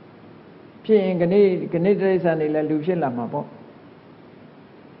ဖြစ်ရင်ခဏိတိရစ္ဆာန်တွေလည်းလူဖြစ်လာမှာပေါ့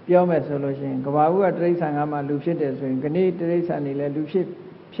ပြောမယ်ဆိုလို့ရှိရင်ကဘာဦးကတိရစ္ဆာန်ကမှလူဖြစ်တယ်ဆိုရင်ခဏိတိရစ္ဆာန်တွေလည်းလူဖြ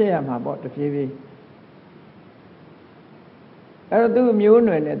စ်ရမှာပေါ့တဖြည်းဖြည်းအဲ့တော့သူ့မျိုး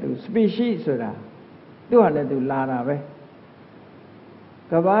နွယ်နဲ့သူ species ဆိုတာသူ့ဟာနဲ့သူလာတာပဲ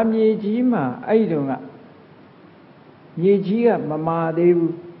ကဘာမြေကြီးမှာအဲ့ဒီတုန်းကမြေကြီးကမမာသေး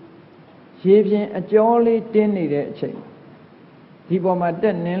ဘူးရေပြင်အကျော်လေးတင်းနေတဲ့အချိန်ဒီပေါ်မှာတ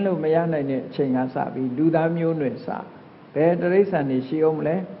က်နင်းလို့မရနိုင်တဲ့အချိန်ကစပြီးလူသားမျိုးနွယ်စဘယ်တိရစ္ဆာန်တွေရှိအောင်မ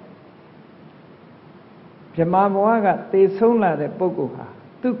လဲဗြဟ္မာဘဝကသေဆုံးလာတဲ့ပုဂ္ဂိုလ်ဟာ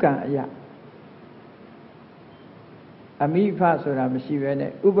သူကံအရာအမိဖဆိုတာမရှိဘဲ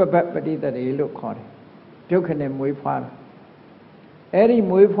နဲ့ဥပပပတိတရေလို့ခေါ်တယ်ဒုက္ခနဲ့မွေးဖွားတာအဲ့ဒီ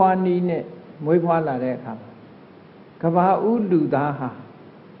မွေးဖွားနည်းနဲ့မွေးဖွားလာတဲ့အခါ ကဘာဦးလူသားဟာ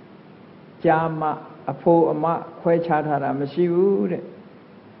ကြာမအဖိုးအမခွဲခြားထားတာမရှိဘူးတဲ့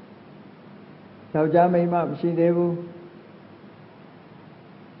ယောက်ျားမိန်းမမရှိသေးဘူး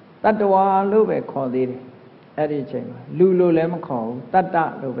တတ္တဝါလို့ပဲခေါ်သေးတယ်အဲ့ဒီအချိန်မှာလူလို့လည်းမခေါ်ဘူးတတ္တ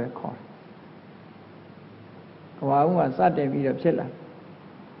လို့ပဲခေါ်တယ်ကဘာဦးကစတင်ပြီးတော့ဖြစ်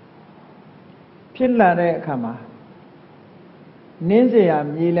လာတဲ့အခါမှာနင်းเสีย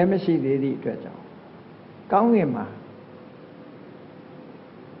မြေလည်းမရှိသေးသည့်အတွက်ကြောင့်ကောင်းကင်မှာ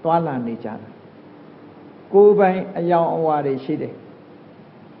သွားလာနေကြတာကိုယ်ပိုင်အယောင်အဝါတွေရှိတယ်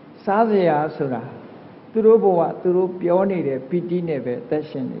စားเสียဆိုတာသူတို့ဘဝသူတို့ပြောနေတဲ့ပီတိနဲ့ပဲအသက်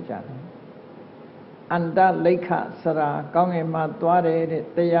ရှင်နေကြတယ်အန္တလိခစရာကောင်းကင်မှာသွားတယ်တဲ့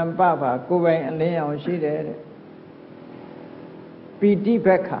တယံပပါကိုယ်ပိုင်အလင်းရောင်ရှိတယ်တဲ့ပီတိဘ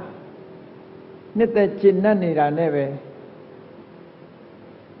က်ခါနှစ်သက်ကျင့်တတ်နေတာနဲ့ပဲ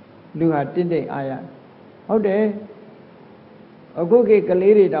လူဟာတင့်တယ်အားရဟုတ်တယ်အခုခေတ်က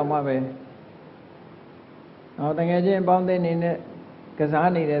လေးတွေတောင်မှပဲတကယ်ချင်းပေါင်းသိနေနဲ့ကစား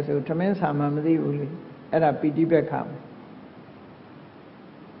နေတယ်ဆိုထမင်းဆာမှမသိဘူးလေအဲ့ဒါပီတိဘက်ခါ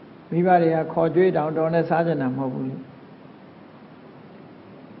မိဘတွေကခေါ်ကြွေးတောင်တော်နဲ့စားကြတာမဟုတ်ဘူးလေ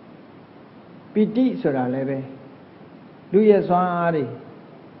ပီတိဆိုတာလည်းပဲလူရဲ့စွမ်းအားတွေ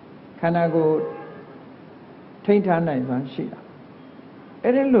ခန္ဓာကိုယ်ထိန်းထားနိုင်စွမ်းရှိတာ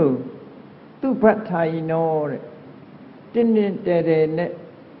အဲ့ဒီလိုသူ့ဘတ်ထာယိနောတဲ့တင်းတင်းတဲတဲနဲ့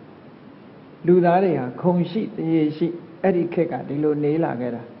လူသားတွေဟာခုံရှိတရေရှိအဲ့ဒီခက်ကဒီလိုနေလာ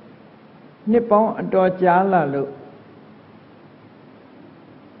ခဲ့တာနှစ်ပေါင်းအတော်ကြာလာလို့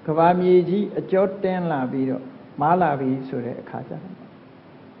ကဘာမြေကြီးအကျော်တင်းလာပြီးတော့မားလာပြီဆိုတဲ့အခါကျတော့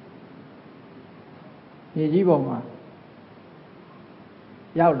မြေကြီးပေါ်မှာ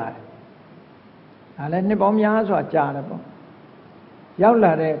ရောက်လာတယ်ဒါလည်းနှစ်ပေါင်းများစွာကြာတယ်ပေါ့ရောက်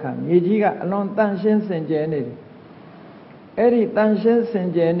လာတဲ့အခါမြေကြီးကအလွန်တန်ရှင်းစင်ကြယ်နေတယ်အဲ့ဒီတန်ရှင်းစင်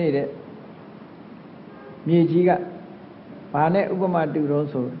ကြယ်နေတဲ့မြေကြီးကဘာနဲ့ဥပမာတူတော့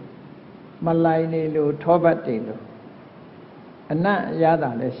ဆိုမလိုင်နေလို့ထောပတ်တွေလို့အနတ်ရတာ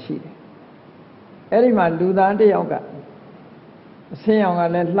လည်းရှိတယ်အဲ့ဒီမှာလူသားတစ်ယောက်ကအဆင်းရောင်က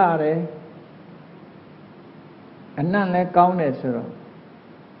လည်းလှတယ်အနတ်လည်းကောင်းတယ်ဆိုတော့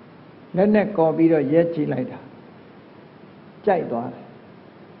လက်နဲ့ကော်ပြီးတော့ရက်ကြည့်လိုက်တာကြိုက်သွားတယ်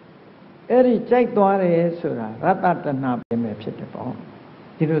အဲ့ဒီကြိုက်သွားတယ်ဆိုတာရတ္တတဏှာပဲမယ်ဖြစ်တယ်ပေါ့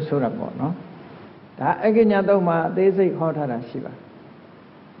ဒီလိုဆိုတာပေါ့နော်ဒါအက္ခညတုံးမှာအသေးစိတ်ခေါ်ထားတာရှိပါ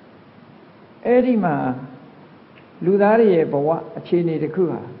အဲ့ဒီမှာလူသားတွေရဲ့ဘဝအခြေအနေတစ်ခု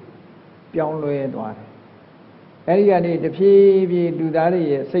ဟာပြောင်းလဲသွားတယ်အဲ့ဒီကနေတဖြည်းဖြည်းလူသားတွေ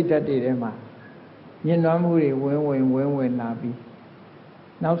ရဲ့စိတ်ဓာတ်တွေထဲမှာညှဉ်းနှွမ်းမှုတွေဝင်လာပြီး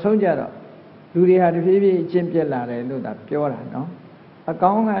နောက်ဆုံးကြတော့လူတွေဟာတဖြည်းဖြည်းအကျင့်ပြက်လာတယ်လို့သာပြောတာနော်အ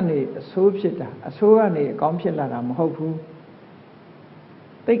ကောင်းကနေအဆိုးဖြစ်တာအဆိုးကနေအကောင်းဖြစ်လာတာမဟုတ်ဘူး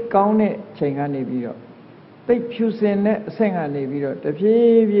သိကောင်းတဲ့ချိန်ကနေပြီးတော့သိဖြူစင်တဲ့အဆင့်ကနေပြီးတော့တဖြ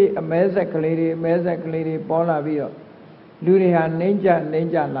ည်းဖြည်းအမဲဆက်ကလေးတွေပေါ်လာပြီးတော့လူတွေဟာနှိမ့်ကြ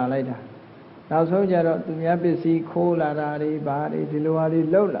လာလိုက်တာနောက်ဆုံးကြတော့သူများပစ္စည်းခိုးလာတာတွေဘာတွေဒီလိုဟာတွေ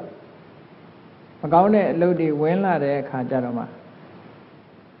လှုပ်လာမကောင်းတဲ့အလုပ်တွေဝင်လာတဲ့အခါကျတော့မှ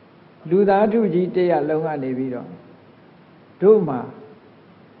လူသားထုကြီးတရလုံးကနေပြီးတော့တို့မှာ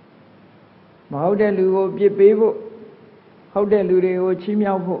မဟုတ်တဲ့လူကိုပြစ်ပေးဖို့ဟုတ်တဲ့လူတွေကိုချီး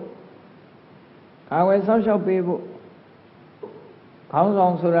မြှောက်ဖို့ကာဝယ်ဆောက်ရှောက်ပေးဖို့ခေါင်းဆော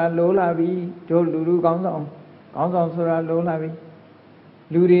င်ဆိုတာလိုလာပြီတို့လူခေါင်းဆောင်ဆိုတာလိုလာပြီ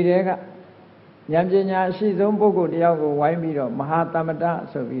လူတွေတဲကဉာဏ်ပညာအရှိဆုံးပုဂ္ဂိုလ်တယောက်ကိုဝိုင်းပြီးတော့မဟာသမ္မတ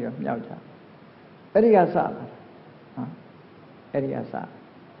ဆိုပြီးတော့မြောက်ကြအဲ့ဒီကစတာအဲ့ဒီကစ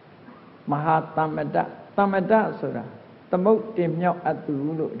မဟာသမ္မတဆိုတာသမုတ်တင်မြောက်အပ်သူ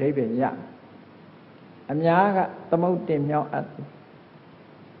လို့အဓိပ္ပာယ်ရအများကသမုတ်တင်မြောက်အပ်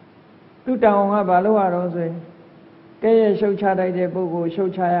သူတောင်ကဘာလို့ရတော့ဆိုရင်ကဲရဲ့ရှုတ်ချတိုက်တဲ့ပုဂ္ဂိုလ်ရှု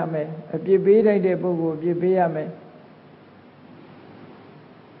တ်ချရမယ်အပြစ်ပေးတိုက်တဲ့ပုဂ္ဂိုလ်အပြစ်ပေးရမယ်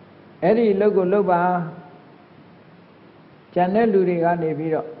အဲ့ဒီလုပ်ကိုလုပ်ပါကျန်တဲ့လူတွေကနေ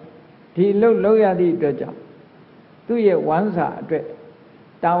ပြီးတော့ဒီလုပ်ရသည့်အတွက်ကြောင့်သူ့ရဲ့ဝမ်းစာအတွက်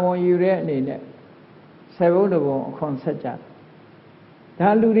တာဝန်ယူတဲ့အနေနဲ့ဆေဘုဒ္ဓဘုံအခွန်ဆက်ကြဒါ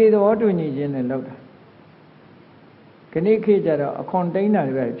လူတွေသဘောတူညီခြင်းနဲ့လုပ်တာခဏခေတ်ကြတော့အခွန်တိန်းတာ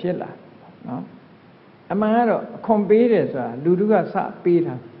တွေပဲဖြစ်လာနော်အမှန်ကတော့အခွန်ပေးတယ်ဆိုတာလူတို့ကစပေး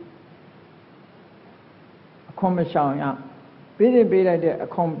တာအခွန်မရှောင်ရပေးလိုက်တဲ့အ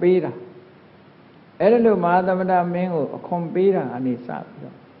ခွန်ပေးတာအဲ့ဒါလို့မဟာသမ္မတမင်းကိုအခွန်ပေးတာအနေစပြီး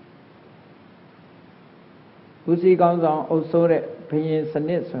တော့ဦးစီးကောင်းဆောင်အုပ်စိုးတဲ့ဘုရင်စန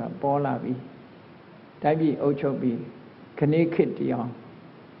စ်ဆိုတာပေါ်လာပြီတိုင်းပြည်အုပ်ချုပ်ပြီးခဏခေတ်တရား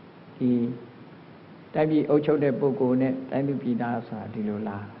ဒီ တိုင်းပြည်အုပ်ချုပ်တဲ့ပုဂ္ဂိုလ်နဲ့တိုင်းသူပြည်သားဆိုတာဒီလို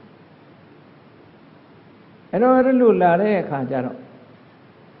လာအဲ့တော့အဲ့လိုလာတဲ့အခါကျတော့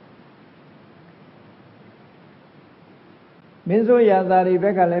မင်းဆိုရသားတွေဘ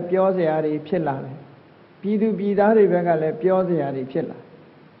က်ကလည်းပြောစရာတွေဖြစ်လာတယ်ပြည်သူပြည်သားတွေဘက်ကလည်းပြောစရာတွေဖြစ်လာ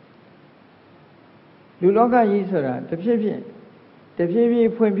လူလောကကြီးဆိုတာတဖြည်းဖြည်း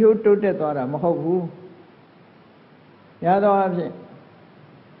ဖွံ့ဖြိုးတိုးတက်သွားတာမဟုတ်ဘူးရသောအဖြစ်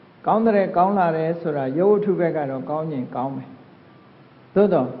ကောင်းတဲ့ကောင်းလာတယ်ဆိုတာရုပ်ဝတ္ထုဘက်ကတော့ကောင်းရင်ကောင်းမယ်သို့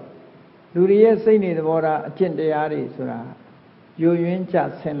တော့လူတွေရဲ့စိတ်နေသဘောထားအကျင့်တရားတွေဆိုတာယိုယွင်းကျ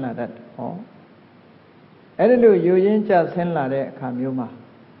ဆင်းလာတတ်ဟောအဲ့ဒီလိုယိုယွင်းကျဆင်းလာတဲ့အခါမျိုးမှာ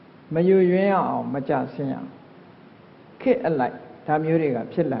မယိုယွင်းအောင်မကျဆင်းအောင်ခစ်အလိုက်ဒါမျိုးတွေက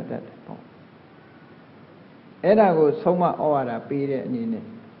ဖြစ်လာတတ်တယ်ပေါ့အဲ့ဒါကိုဆုံးမဩဝါဒပေးတဲ့အနေနဲ့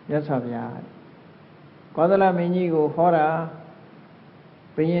မြတ်စွာဘုရားကောသလမင်းကြီးကိုဟောတာ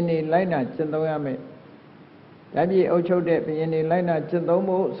ဘုရင်တွေလိုက်နာကျင့်သုံးရမယ်ဓာပြည်အုပ်ချုပ်တဲ့ဘုရင်တွေလိုက်နာကျင့်သုံး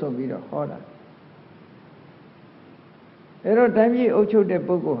ဖို့ဆိုပြီးတော့ဟောတာအဲ့တော့ဓာပြည်အုပ်ချုပ်တဲ့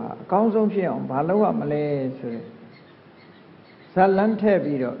ပုဂ္ဂိုလ်ဟာအကောင်းဆုံးဖြစ်အောင်ဘာလုပ်ရမလဲဆိုရင်ဇာလန်းထည့်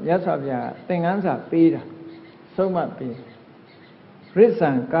ပြီးတော့မြတ်စွာဘုရားသင်္ကန်းစာပေးတာဆုံးမပေးရစ္ဆံ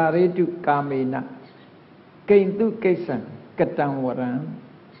ကာရေတုကာမေနကိဉ္တုကိစ္စံကတံဝရံ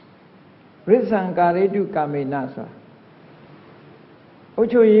ရစ္ဆံကာရေတုကာမေနဆိုတာအုပ်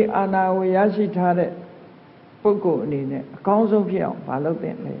ချုပ်ရေးအာဏာကိုရရှိထားတဲ့ပုဂ္ဂိုလ်အနေနဲ့အကောင်းဆုံးဖြစ်အောင်ဘာလုပ်သ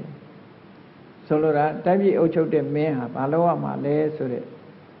င့်လဲဆိုလိုတာတိုင်းပြည်အုပ်ချုပ်တဲ့မင်းဟာဘာလုပ်ရမှာလဲဆိုတဲ့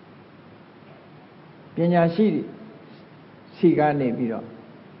ပညာရှိစီကနေပြီးတော့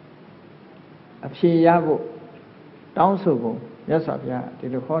အဖြေရဖို့တောင်းဆိုဖို့မြတ်စွာဘုရားဒီ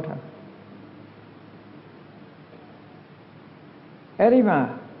လိုခေါ်ထားအဲ့ဒီမှာ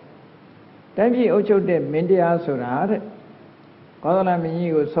တိုင်းပြည်အုပ်ချုပ်တဲ့မင်းတရားဆိုတာတဲ့ကောသလမင်း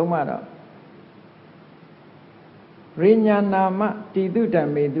ကြီးကိုဆုံးမတော့ရိညာနာမတိတုဓ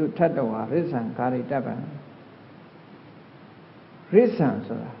မ္မေတုထတ်တော်ဟာရစ္ဆံကာရိတပံရစ္ဆံ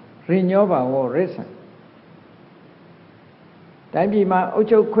ဆိုတာရိညောပါဝရစ္ဆံတိုင်းပြည်မှာအုပ်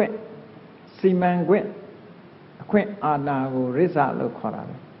ချုပ်ခွင့်စီမံခွင့်အခွင့်အာဏာကိုရစ္ဆလို့ခေါ်တာ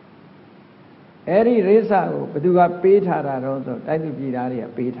ပဲအဲ့ဒီရစ္ဆကိုဘယ်သူကပေးထားတာတော့ဆိုတိုင်းသူပြည်သားတွေက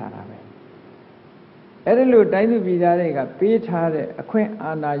ပေးထားတာပဲအဲ့ဒီလိုတိုင်းသူပြည်သားတွေကပေးထားတဲ့အခွင့်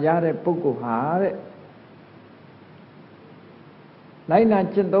အာဏာရတဲ့ပုဂ္ဂိုလ်ဟာတဲ့လိုက်နာ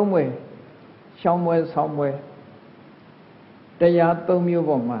ကျင့်သုံးမွေရှောင်းမွေဆောင်းမွေတရား၃မျိုး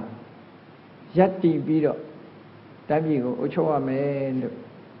ပေါ်မှာရပ်တည်ပြီးတော့တိုင်းပြည်ကိုအုပ်ချုပ်ရမယ်လို့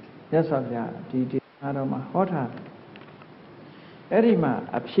မြတ်စွာဘုရားဒီအားတော်မှာဟောထားတယ်အဲ့ဒီမှာ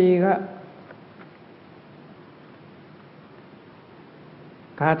အဖြေက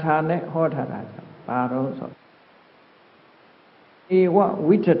ဂါထာနဲ့ဟောထားတာဘာတော့ဆိုဧဝ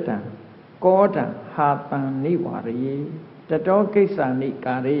ဝိတတံကောတံဟာတံနိဝရယေတတောကိစ္ဆာနိ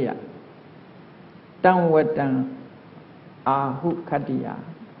ကာရေယတံဝတံအာဟုခတ္တိယ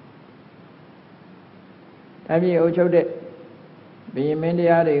ဒါပြည်အုပ်ချုပ်တဲ့ဘုရင်မင်းတ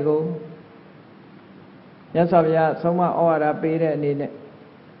ရားတွေကိုမြတ်စွာဘုရားဆုံးမဩဝါဒပေးတဲ့အနေနဲ့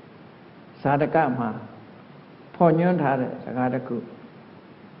ဇာတကမှာဖော်ညွှန်းထားတဲ့စကားတစ်ခု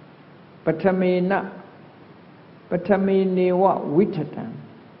ပထမေနပထမေနေဝဝိထတံ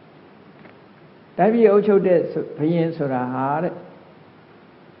ဒါပြည်အုပ်ချုပ်တဲ့ဘုရင်ဆိုတာဟာတဲ့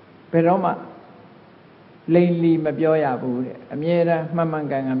ဘယ်တော့မှလိမ်လီမပြောရဘူးတဲ့အမြဲတမ်းမှန်မှန်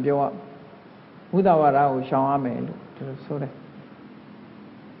ကန်ကန်ပြောရဘုဒ္ဓဝါဒကိုရှောင်ရမယ်လို့ဒီလိုဆိုတယ်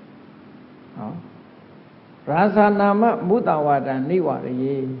ဟောရာဇာနာမမုတ္တဝါဒံနိဝရ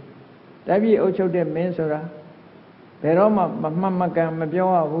ယေဒါပြည်အုပ်ချုပ်တဲ့မင်းဆိုတာဘယ်တော့မှမှန်မှန်ကန်မပြော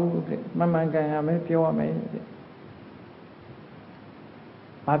ရဘူးတဲ့မှန်မှန်ကန်ရမယ်ပြောရမယ်တဲ့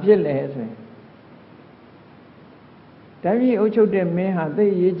ဘာဖြစ်လဲဆိုရင်ဒါပြည်အုပ်ချုပ်တဲ့မင်းဟာသိ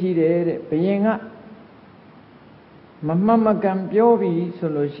ရေးကြီးတယ်တဲ့ဘုရင်ကမမှန်မကန်ပြောပြီးဆို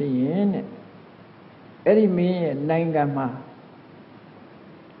လို့ရှိရင်တဲ့အဲ့ဒီမင်းရဲ့နိုင်ငံမှာ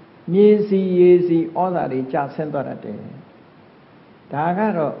မြေစီရေစီဩဇာတွေကျဆင်းသွားတတ်တယ်ဒါက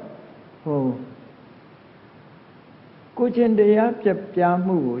တော့ဟိုကိုချင်းတရားပြပြ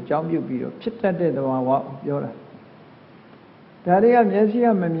မှုကိုအကြောင်းပြုပြီးတော့ဖြစ်တတ်တဲ့သဘာဝကိုပြောတာဒါတွေကမျက်စိက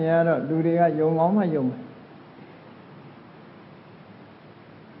မမြင်ရတော့လူတွေကယုံကောင်းမှယုံမယ်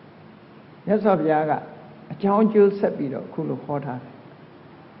မြတ်စွာဘုရားကအကြောင်းကျိုးဆက်ပြီးတော့ခုလိုဟောထားတယ်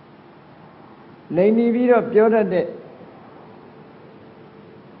လိမ်ပြီးတော့ပြောတတ်တဲ့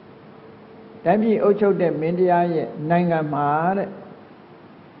တိုင်းပြည်အုပ်ချုပ်တဲ့မင်းတရားရဲ့နိုင်ငံမှာတဲ့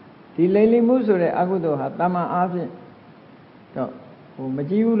ဒီလိမ်လည်မှုဆိုတဲ့အကုသိုလ်ဟာတမန်အားဖြင့်တော့မ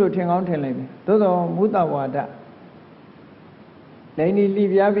ကြည့်ဘူးလို့ထင်ကောင်းထင်လိမ့်မယ်သို့တော်မုတ္တဝါဒ လိန်ဒီလိ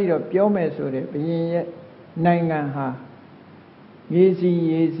ပြားပြီးတော့ပြောမယ်ဆိုတဲ့ဘုရင်ရဲ့နိုင်ငံဟာရေစီ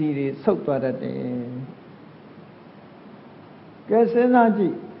တွေဆုတ်သွားတတ်တယ်ကဲစဉ်းစားကြ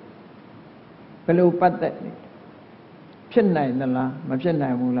ည့်ဘယ်လိုပတ်သက်နေဖြစ်နိုင်သလားမဖြစ်နို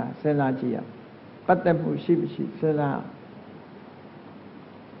င်ဘူးလားစဉ်းစားကြည့်ရပတ်သက်မှုရှိမရှိစဉ်းစား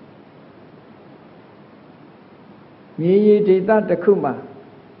မြေရီဒေသတစ်ခုမှာ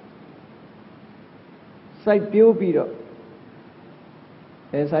စိုက်ပျိုးပြီးတော့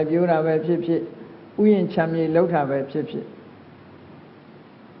စိုက်ပျိုးတာပဲဖြစ်ဖြစ်ဥယျာဉ်ခြံမြေလောက်တာပဲဖြစ်ဖြစ်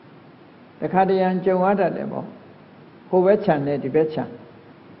တခါတရံကြုံရတတ်တယ်ပေါ့ဟိုဘက်ခြံနဲ့ဒီဘက်ခြံ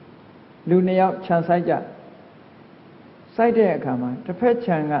လူနှစ်ယောက်ခြံဆိုင်ကြစိုက်တဲ့အခါမှာတစ်ဖက်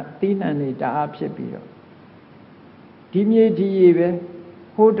ခြံကတီးနှံနေတအားဖြစ်ပြီးတော့ဒီမြေဒီရေပဲ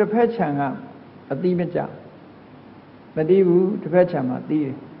ဟိုတစ်ဖက်ခြံကအသီးမကျမတီးဘူးတစ်ဖက်ခြံမှာတီးတ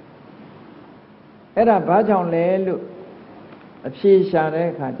ယ်အဲ့ဒါဘာကြောင့်လဲလို့အဖြေရှာတဲ့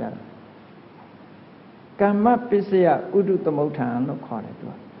အခါကျတော့ကမ္မပစ္စယဥဒုသမုဋ္ဌာန်လို့ခေါ်တယ်သူ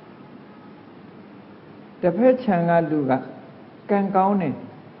ကတစ်ဖက်ခြံကလူကကံကောင်းတယ်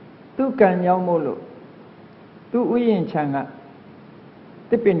သူကံကြောင့်မို့လို့သူဥယျာဉ်ခြံက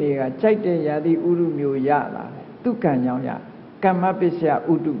တစ်ပင်တွေကကြိုက်တဲ့ရာသီဥတုမျိုးရလာတယ်သူကံကြောင့်ရကမ္မပစ္စယ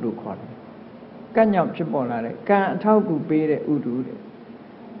ဥဒုလို့ခေါ်တယ်ကံကြောင့်ဖြစ်ပေါ်လာတဲ့ကံအထောက်အကူပေးတဲ့ဥဒုတဲ့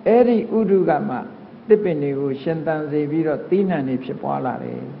အဲ့ဒီဥဒုကမှတစ်ပင်တွေကိုရှင်သန်စေပြီးတော့သီးနှံတွေဖြစ်ပွားလာတ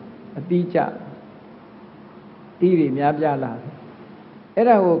ယ်အသီးကျသီးတွေများပြားလာတယ်အဲ့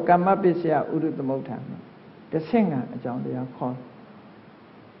ဒါကိုကမ္မပစ္စယဥဒုသမုဋ္ဌာန်တဆင့်ကအကြောင်းတရားခေါ်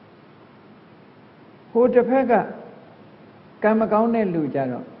ဟိုတစ်ဖက်ကကံမကောင်းတဲ့လူကြ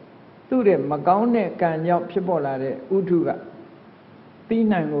တော့သူ့ရဲ့မကောင်းတဲ့ကံကြောင့်ဖြစ်ပေါ်လာတဲ့ဥဒုကသီး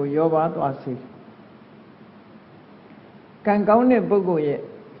နှံကိုရောပါသွားစေကံကောင်းတဲ့ပုဂ္ဂိုလ်ရဲ့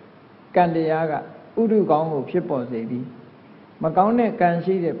ကံတရားကဥဒုကောင်းကိုဖြစ်ပေါ်စေပြီးမကောင်းတဲ့ကံ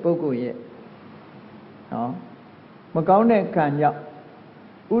ရှိတဲ့ပုဂ္ဂိုလ်ရဲ့မကောင်းတဲ့ကံကြောင့်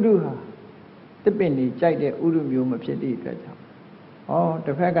ဥဒုဟာတစ်ပင်တွေကြိုက်တဲ့ဥဒုမျိုးမဖြစ်သည့်အတွက်ကြောင့်တ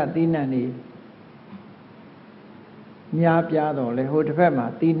စ်ဖက်ကသီးနှံတွေများပြားတော့လေဟိုတစ်ဖက်မှာ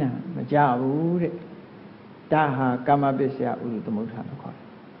သီးနှံမကြဘူးတဲ့ဒါဟာကမ္မပစ္စယဥဒုသမုဋ္ဌာန်လို့ခေါ်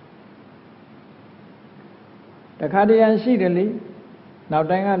တယ်တခါတရံရှိတယ်လေနောက်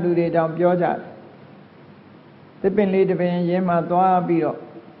တိုင်းကလူတွေတောင်ပြောကြတယ်တစ်ပင်လေးတစ်ပင်ရင်းမှာသွားပြီးတော့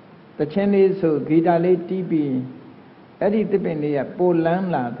တခြင်းလေးဆိုဂီတာလေးတီးပြီးအဲ့ဒီတစ်ပင်လေးကပိုလန်း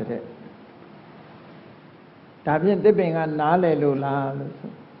လာတဲ့ဒါဖြင့်တစ်ပင်ကနားလဲလို့လားလို့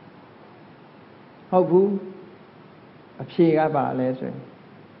ဆိုဟုတ်ဘူးအဖြေကပါလဲဆိုရင်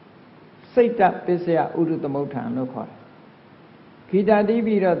စိတ်တပစ္စယဥဒုသမုဋ္ဌာန်လို့ခေါ်တယ်ဂီတာတီး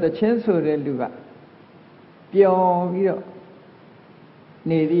ပြီးတော့တခြင်းဆိုတဲ့လူကပျော်ပြီးတော့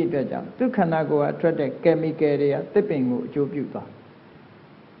နေသည့်အတွက်ကြောင့်သူခန္ဓာကိုယ်ကထွက်တဲ့ chemical တွေကတစ်ပင်ကိုအကျိုးပြုသွား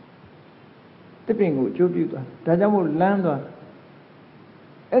တစ်ပင်ကိုအကျိုးပြုသွားဒါကြောင့်မို့လန်းသွား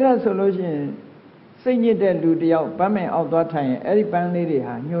အဲ့ဒါဆိုလို့ရှိရင်စိတ်ညစ်တဲ့လူတယောက်ပန်းမယ်အောက်သွားထိုင်ရင်အဲ့ဒီပန်းလေးတွေ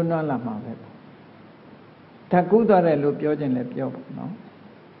ဟာညှိုးနွမ်းလာမှာပဲဓာတ်ကူးသွားတယ်လို့ပြောခြင်းလည်းပြောပေါ့နော်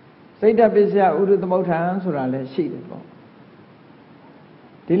စိတ်တပစ္စယဥဒုသမုဋ္ဌာန်ဆိုတာလည်းရှိတယ်ပေါ့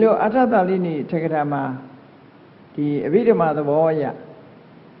ဒီလိုအဋ္ဌသလိနိထေကထာမှာဒီအဘိဓမ္မာသဘောအရ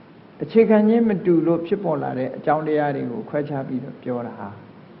အခြေခံချင်းမတူလို့ဖြစ်ပေါ်လာတဲ့အကြောင်းတရားတွေကိုခွဲခြားပြီးတော့ပြောတာဟာ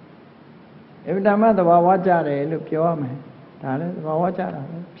အဘိဓမ္မာသဘာဝကြတယ်လို့ပြောရမယ်ဒါလည်းသဘာဝကြတာ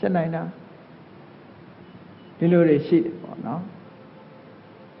ပဲဖြစ်နိုင်တာဒီလိုတွေရှိတယ်ပေါ့နော်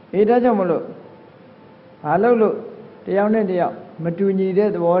ဒါကြောင့်မလို့ဘာလို့တယောက်နဲ့တယောက်မတူညီတဲ့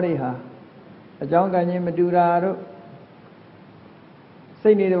သဘောတွေဟာအကြောင်းကံချင်းမတူတာတို့စိ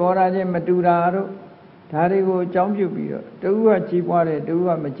တ်နေသဘောထားချင်းမတူတာတို့ဒါတွေကိုအကြောင်းပြုပြီးတော့တဦးကကြီးပွားတယ်တဦးက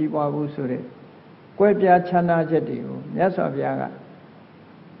မကြီးပွားဘူးဆိုတဲ့ကွဲပြားခြားနာချက်တွေကိုမြတ်စွာဘုရားက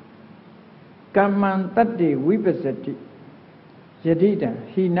ကမ္မံတတ္တိဝိပစ္စတိယတိတံ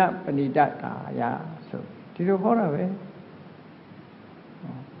ဟိနပဏိတကာယဆိုဒီလိုဟောတာပဲ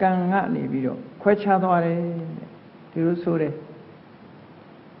ကံကနေပြီးတော့ခွဲခြားသွားတယ်ဒီလိုဆိုတယ်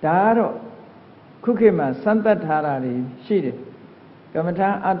ဒါကတော့ခုခေတ်မှာစမ်းသပ်ထားတာတွေရှိတယ်ကမ္မထာ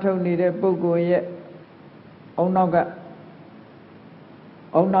အထုတ်နေတဲ့ပုဂ္ဂိုလ်ရဲ့အုံနောက်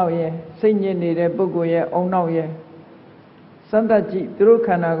ရဲ့စိတ်ညစ်နေတဲ့ပုဂ္ဂိုလ်ရဲ့အုံနောက်ရဲ့စမ်းသပ်ကြည့်သူတို့ခ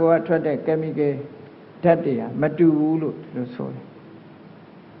န္ဓာကိုယ်ကထွက်တဲ့ chemical ဓာတ်တွေဟာမတူဘူးလို့ဒီလိုဆိုတယ်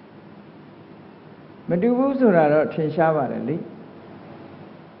မတူဘူးဆိုတာတော့ထင်ရှားပါတယ်လေ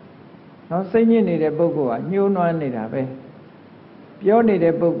နော်စိတ်ညစ်နေတဲ့ပုဂ္ဂိုလ်ကညှိုးနွမ်းနေတာပဲပြောနေ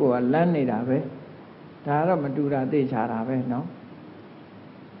တဲ့ပုဂ္ဂိုလ်ကလမ်းနေတာပဲဒါကတော့မတူတာသိချတာပဲနော်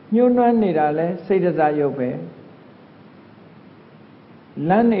ညှိုးနွမ်းနေတာလဲစိတ်တစားရုပ်ပဲ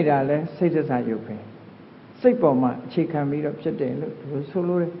လမ်းနေတာလဲစိတ်တစားရုပ်ပဲ စိတ်ပေါ်မှာအခြေခံပြီးတော့ဖြစ်တယ်လို့ဆို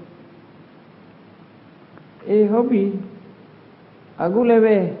လို့ရတယ်အေးဟုတ်ပြီအခုလည်း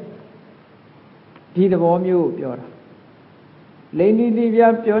ပဲဒီသဘောမျိုးကိုပြောတာလိန်ဒီတိပြ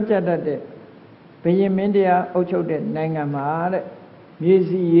ပြောကြတတ်တဲ့ဘုရင်မင်းတရားအုပ်ချုပ်တဲ့နိုင်ငံမှာတဲ့မြေ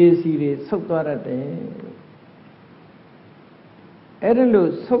စီရေစီတွေဆုတ်သွားတတ်တယ်အဲ့ဒါ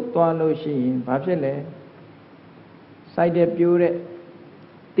လို့ဆုတ်သွားလို့ရှိရင်ဘာဖြစ်လဲစိုက်တဲ့ပြိုးတဲ့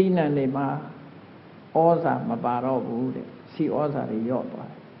တိနံတွေမှာဩဇာမပါတော့ဘူးတဲ့စီဩဇာတွေညော့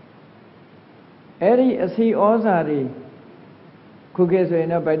သွားတယ်အဲ့ဒီအစီဩဇာတွေခုခေတ်ဆိုရင်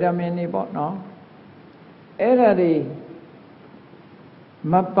တော့ဗိုက်တာမင်တွေပေါ့နော်အဲ့ဒါတွေ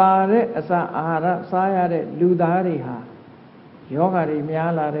မပါတဲ့အစာအာဟာရစားရတဲ့လူသားတွေဟာယောဂတွေ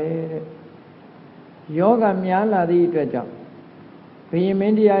များလာတယ်တဲ့ယောဂများလာသည့်အတွက်ကြောင့်ဘုရင်မ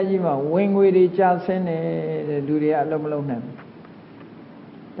င်းတရားကြီးမှာဝင်ငွေတွေကျဆင်းတယ်တဲ့လူတွေကအလုံးမလုံးနိုင်ဘူး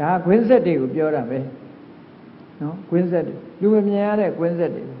ဒါကကွင်းဆက်တွေကိုပြောတာပဲနော်ကွင်းဆက်တွေလူမမြင်ရတဲ့ကွင်းဆ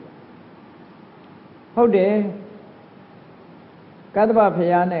က်တွေဟုတ်တယ်ကတ္တဗဘု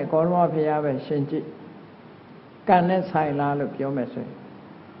ရားနဲ့ဂေါတမဘုရားပဲရှင်ကြည့်ကံနဲ့ဆိုင်လားလို့ပြောမယ်ဆိုရင်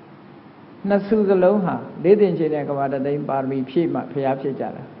နှစ်စုစလုံးဟာလေးတင်ချေတဲ့ကဘာတသိန်းပါရမီဖြည့်မှဘုရားဖြစ်ကြ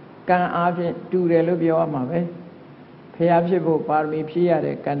တာကံအားဖြင့်တူတယ်လို့ပြောရမှာပဲဘုရားဖြစ်ဖို့ပါရမီဖြည့်ရ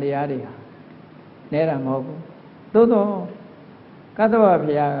တဲ့ကံတရားတွေဟာနဲတာမဟုတ်ဘူးသို့သောကတ္တဗ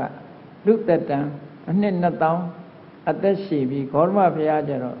ဘုရားကလူသက်တံအနှစ်2000အသက်ရှိပြီးဂေါတမဘုရား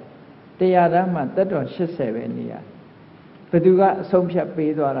ကျတော့တရားဓမ္မသက်တော်80ပဲနေရဘယ်သူကအဆုံးဖြတ်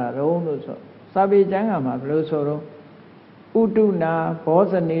ပေးသွားတာတုံးလို့ဆိုစာပေကျမ်းကမှာဘယ်လိုဆိုတော့ဥတုနာဘော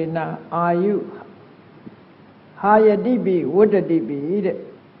ဇနေနာအာယုဟာယတိပိဝတ္တတိပိတဲ့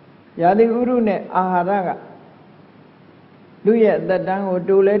ယာတိဥရုနဲ့အာဟာရကလူရဲ့အသက်တန်းကို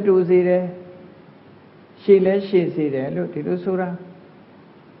တူလဲတူစေတယ်ရှည်လဲရှည်စေတယ်လို့ဒီလိုဆိုတာ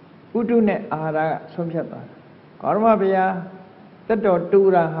ဥတုနဲ့အာဟာရကဆုံးဖြတ်သွားတယ်ဂေါတမဘုရားသက်တော်တူ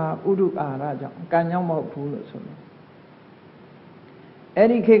တာဟာဥတုအာဟာရကြောင့်ကံကြောင့်မဟုတ်ဘူးလို့ဆိုတယ်အဲ့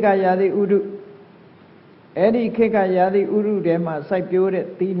ဒီခေတ်ကယာတိဥတုအဲ့ဒီခေတ်ကယာတိဥရုထဲမှာစိုက်ပျိုးတဲ့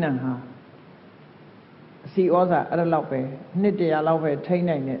သီးနှံဟာအစီဩဇာအဲ့လောက်ပဲနှစ်တရာလောက်ပဲထိန်း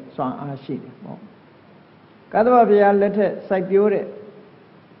နိုင်တဲ့စွမ်းအားရှိတယ်ပေါ့ကတ္တဗဘုရားလက်ထက်စိုက်ပျိုးတဲ့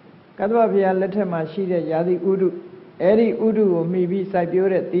ကတ္တဗဘုရားလက်ထက်မှာရှိတဲ့ယာတိဥရုအဲ့ဒီဥရုကိုမှီပြီးစိုက်ပျိုး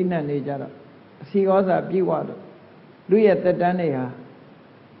တဲ့သီးနှံတွေကြတော့အစီဩဇာပြည့်ဝလို့လူရဲ့သက်တမ်းတွေဟာ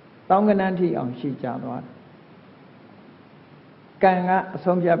တောင်းကနန်းထိအောင်ရှိကြသွားတယ်ကံကအ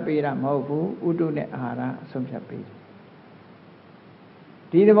ဆုံးဖြတ်ပေးတာမဟုတ်ဘူးဥတုနဲ့အာဟာရအဆုံးဖြတ်ပေးတယ်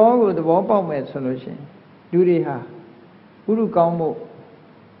ဒီသဘောကိုသဘောပေါက်မယ်ဆိုလို့ရှိရင်လူတွေဟာဥတုကောင်းဖို့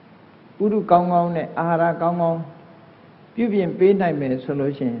ဥတုကောင်းကောင်းနဲ့အာဟာရကောင်းကောင်းပြုပြင်ပေးနိုင်မယ်ဆို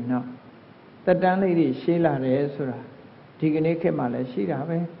လို့ရှိရင်တော့တက်တန်းလေးတွေရှင်းလာတယ်ဆိုတာဒီကနေ့ခေတ်မှာလည်းရှိတာ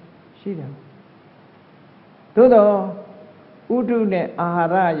ပဲရှိတယ်သို့တော့ဥတုနဲ့အာ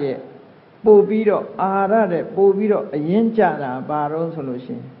ဟာရရဲ့ပို့ပြီးတော့အာဟာရတဲ့ပို့ပြီးတော့အရင်ကြတာဘာတော့ဆိုလို့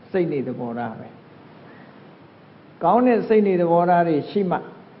ရှိရင်စိတ်နေသဘောထားပဲကောင်းတဲ့စိတ်နေသဘောထားတွေရှိမှ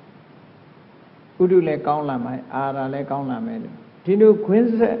ဥဒုလည်းကောင်းလာမယ်အာဟာရလည်းကောင်းလာမယ်လို့ဒီလိုခွင်း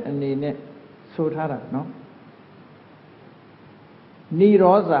ဆက်အနေနဲ့ဆိုထားတာနော်နိ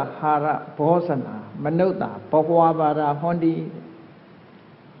ရောဇာဟာရဘောဇနာမနုဿာဘဝဘာရာဟွန်ဒီ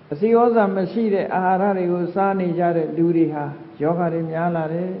အစီဩဇာမရှိတဲ့အာဟာရတွေကိုစားနေကြတဲ့လူတွေဟာယောဂတွေများလာ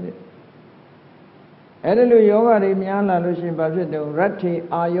တယ်တဲ့အဲ့ဒါလိုယောဂတွေများလာလို့ရှိရင်ဘာဖြစ်တယ်ရတ္ထေ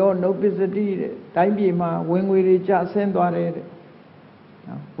အာယောနုပစ္စတိတဲ့တိုင်းပြည်မှာဝင်ငွေတွေကျဆင်းသွားတယ်တဲ့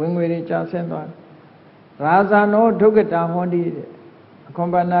ဝင်ငွေတွေကျဆင်းသွားရာဇာနောဒုက္ကတာဟောတိတဲ့အခွန်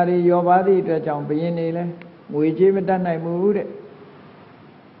ပန္နာတွေယောပါသည့်အတွက်ကြောင့်ဘယင်းနေလဲငွေကြေးမတတ်နိုင်ဘူးတဲ့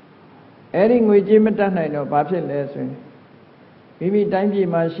အဲ့ဒီငွေကြေးမတတ်နိုင်တော့ဘာဖြစ်လဲဆိုရင်မိမိတိုင်းပြည်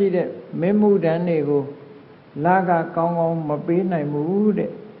မှာရှိတဲ့မင်းမှုတန်းတွေကိုလာကကောင်းကောင်းမပေးနိုင်ဘူး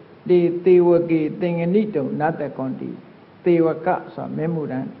တဲ့တေဝကေသင်္ကနိတုံနတကွန်တိတေဝကဆိုမင်းမှု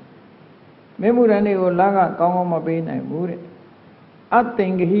တန်းတွေကိုလာကကောင်းကောင်းမပေးနိုင်ဘူးတဲ့အသ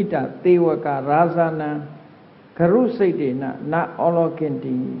င်္ဂဟိတတေဝကရာဇာနံဂရုစိတ်တေနနာအောလောကင်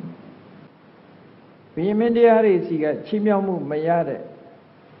တိဘုရင်မင်းတရားတွေစီကချီးမြှောက်မှုမရတဲ့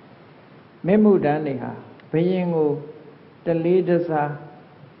မင်းမှုတန်းတွေဟာဘုရင်ကိုတလေးတစား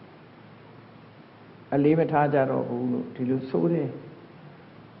အလေးမထားကြတော့ဘူးလို့ဒီလိုဆိုတယ်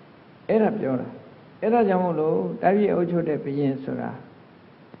အဲ့ဒါပြောတာအဲ့ဒါကြောင့်မို့လို့တိုင်းပြည်အုပ်ချုပ်တဲ့ဘုရင်ဆိုတာ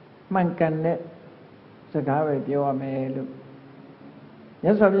မှန်ကန်တဲ့စကားပဲပြောရမယ်လို့မြ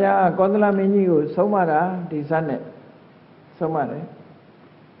တ်စွာဘုရားကောသလမင်းကြီးကိုဆုံးမတာဒီစနဲ့ဆုံးမတယ်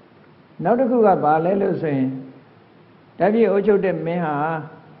နောက်တစ်ခုကဘာလဲလို့ဆိုရင်တိုင်းပြည်အုပ်ချုပ်တဲ့မင်းဟာ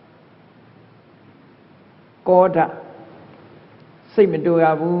ကောဓစိတ်မတူရ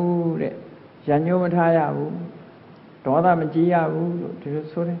ဘူးတဲ့ ရညိုးမထားရဘူးဒေါသမကြီးရဘူးလို့ဒီလို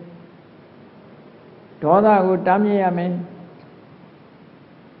ဆိုတယ်ဒေါသကိုတားမြစ်ရမယ်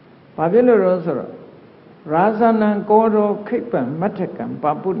ဘာဖြစ်လို့လဲဆိုတော့ရာဇနံကောတော်ခိပ္ပံမတ္ထကံပ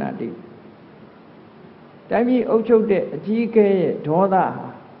ပုဏ္ဏတိတိုင်းပြည်အုပ်ချုပ်တဲ့အကြီးအကဲရဲ့ဒေါသဟာ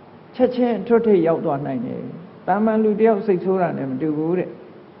ချက်ချင်းထွတ်ထိပ်ရောက်သွားနိုင်တယ်တာမန်လူတယောက်စိတ်ဆိုးတာနဲ့မတူဘူးတဲ့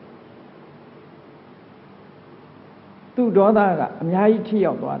သူ့ဒေါသကအများကြီးထိ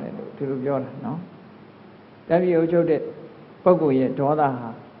ရောက်သွားတယ်လို့ဒီလိုပြောတာနော်တိုင်းပြည်အုပ်ချုပ်တဲ့ပုဂ္ဂိုလ်ရဲ့ဒေါသဟာ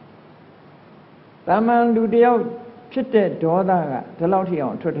တာမန်လူတယောက်ဖြစ်တဲ့ဒေါသကဒီလောက်ထိအော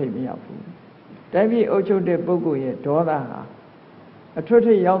င်အထွတ်ထိပ်မရောက်ဘူးတိုင်းပြည်အုပ်ချုပ်တဲ့ပုဂ္ဂိုလ်ရဲ့ဒေါသဟာအထွတ်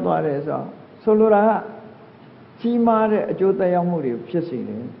ထိပ်ရောက်သွားတယ်ဆိုလိုတာကကြီးမားတဲ့အကျိုးသက်ရောက်မှုတွေဖြစ်စေ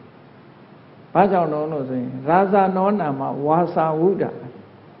တယ်။ဘာကြောင့်လို့ဆိုရင်ရာဇာနောနာမှာဝါစာဝုဒ္ဓ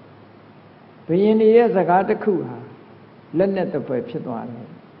ဘုရင်ရဲ့စကားတစ်ခုဟာလက်နဲ့တပွဲဖြစ်သွားတယ်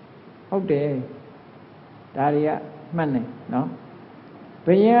။ဟုတ်တယ်။ဒါတွေကမှတ်နေနော်။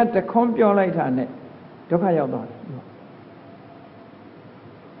ဘုရင်ကတခွန်းပြောလိုက်တာနဲ့ဒုက္ခရောက်သွားတယ်။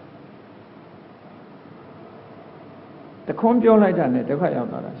တခွန်းပြောလိုက်တာနဲ့ဒုက္ခရောက်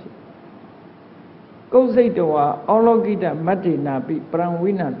သွားတာရှိတယ်။ကုသိတ်တော်ဟာအောလောကိတမတ္တိနာပိပရံ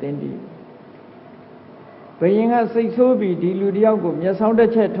ဝိနာသင်္တိဘယင်ကစိတ်ဆိုးပြီးဒီလူတယောက်ကိုမျက်စောင်းတ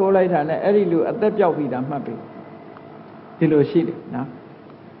စ်ချက်ထိုးလိုက်တာနဲ့အဲ့ဒီလူအသက်ပြောက်ပြီးတာမှတ်ပြီဒီလိုရှိတယ်နော်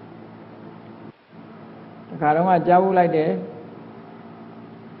တခါတော့ကကြားဘူးလိုက်တယ်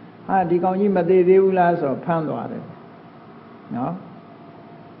ဟာဒီကောင်ကြီးမသေးသေးဘူးလားဆိုတော့ဖမ်းသွားတယ်နော်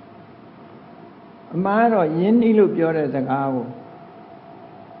အမှားတော့ယင်းဤလို့ပြောတဲ့စကားကို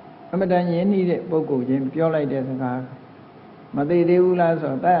အမတန်ယဉ်နေတဲ့ပုဂ္ဂိုလ်ချင်းပြောလိုက်တဲ့စကားမသိသေးဘူးလား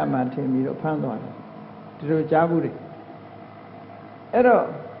ဆိုတော့တိုက်အမှထင်ပြီးတော့ဖမ်းသွားတယ်ဒီလိုကြားဘူးတယ်အဲ့တော့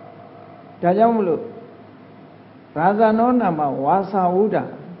ဒါကြောင့်မလို့ရာဇာနောနာမှာဝါစာဝုဒ္ဓ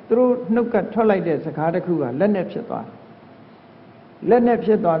သူတို့နှုတ်ကထွက်လိုက်တဲ့စကားတစ်ခုကလက်နဲ့ဖြစ်သွားတယ်လက်နဲ့ဖြ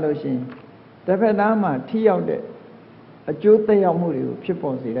စ်သွားလို့ရှိရင်တစ်ဖက်သားမှာထိရောက်တဲ့အကျိုးသက်ရောက်မှုတွေကိုဖြစ်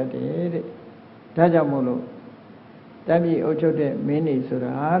ပေါ်စေတတ်တယ်တဲ့ဒါကြောင့်မို့လို့တမ်းပြည်အုပ်ချုပ်တဲ့မင်းနေဆို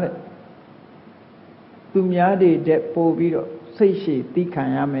တာတဲ့သူများတွေတဲ့ပို့ပြီးတော့စိတ်ရှည်သီးခံ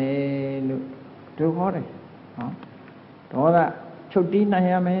ရမယ်လို့တို့ဟောတယ်နော်ဒေါသချုပ်တီးနိုင်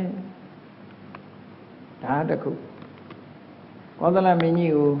ရမယ်ဒါတခုကောသလမင်း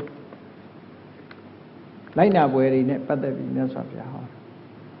ကြီးကိုလိုက်နာပွဲတွေနဲ့ပတ်သက်ပြီးမြတ်စွာဘုရားဟော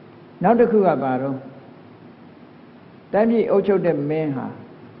နောက်တစ်ခုကဘာတော့တမ်းပြည်အုပ်ချုပ်တဲ့မင်းဟာ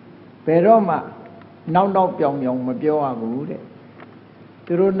ဘယ်တော့မှနောက်ပြောင်မပြောရဘူးတဲ့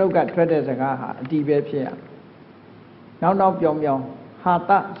သူတို့နှုတ်ကထွက်တဲ့စကားဟာအတီးပဲဖြစ်ရနောက်ပြောင်ဟာ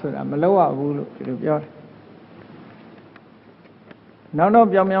တဆိုတာမလုပ်ရဘူးလို့ဒီလိုပြောတယ်နောက်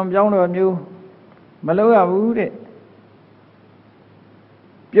ပြောင်ပြောင်းတော့မျိုးမလုပ်ရဘူးတဲ့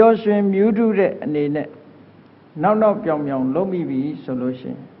ပျော်ရွှင်မြူးထုတဲ့အနေနဲ့နောက်ပြောင်လုံးမိပြီဆိုလို့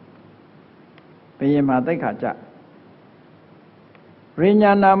ရှိရင်ဘုရင်မှာတိတ်ခါကြရိ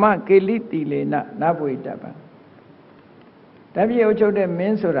ညာနာမကေလိတိလေနနဘွေတပံတပြည့်အုပ်ချုပ်တဲ့မ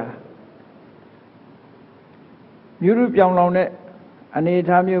င်းဆိုတာမြူရုပြောင်လောင်တဲ့အနေအ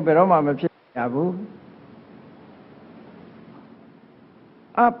ထားမျိုးဘယ်တော့မှမဖြစ်ရဘူး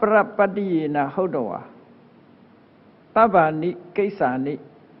အပရပတ္တိယေနဟုတ်တော်ဝါသဗ္ဗာနိကိစ္ဆာနိ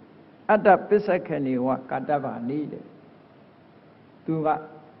အတ္တပစ္စခေနိဝကာတဗာနိတဲ့သူက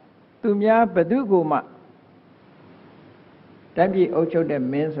သူများဘသူကိုမှတမ်းပြည်အုပ်ချုပ်တဲ့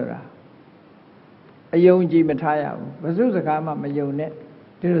မင်းဆိုတာအယုံကြည်မထားရဘူးဘယ်သူစကားမှမယုံနဲ့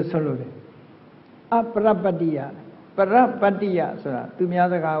ဒီလိုဆိုလို့တယ်အပရပတ္တိယပရပတ္တိယဆိုတာသူများ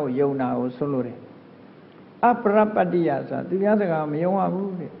စကားကိုယုံတာကိုဆိုလို့တယ်အပရပတ္တိယဆိုတာသူများစကားမယုံရ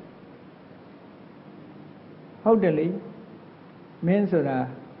ဘူးတဲ့ဟုတ်တယ်လေမင်းဆိုတာ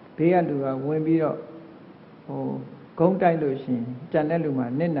ဘေးကလူကဝင်ပြီးတော့ဂုံးတိုက်လို့ရှိရင်ကြံတဲ့လူမှ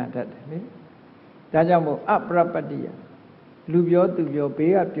နစ်နာတတ်တယ်လေဒါကြောင့်မို့အပရပတ္တိယလူပြောသူပြော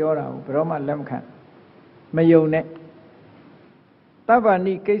ဘေးကပြောတာကိုဘယ်တော့မှလက်မခံမယုံနဲ့သဗ္ဗာ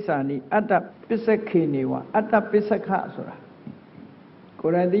နိကိစ္ဆာနိအတ္တပစ္စခေနေဝအတ္တပစ္စခဆိုတာကို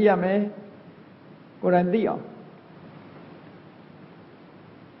ယ်တိုင်သိရမယ်ကိုယ်တိုင်သိအောင်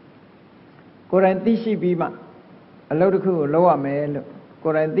ကိုယ်တိုင်သိရှိပြီးမှအလုပ်တစ်ခုကိုလုပ်ရမယ်လို့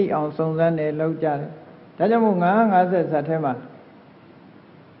ကိုယ်တိုင်သိအောင်စုံစမ်းတယ်လုပ်ကြတယ်ဒါကြောင့်မို့950ဇတ်ထဲမှာ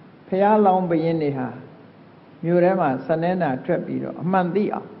ဖျားလောင်းဘယင်းတွေဟာမြို့ထဲမှာစနေနာထွက်ပြီးတော့အမှန်သိ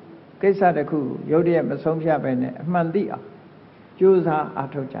အောင်ကိစ္စတစ်ခုရုပ်တရက်မဆုံးဖြတ်ပဲနဲ့အမှန်သိအောင်ကြိုးစားအား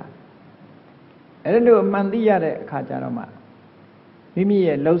ထုတ်ကြအဲ့လိုအမှန်သိရတဲ့အခါကျတော့မှမိမိ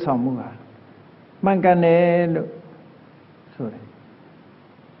ရဲ့လှုပ်ဆောင်မှုဟာမှန်ကန်တယ်လို့ဆိုတယ်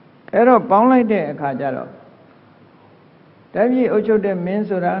အဲ့တော့ပေါင်းလိုက်တဲ့အခါကျတော့တပြည့်အုပ်ချုပ်တဲ့မင်း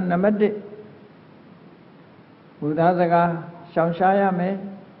ဆိုတာနံပါတ်1 ဘုရားစကားရှောင်ရှားရမယ်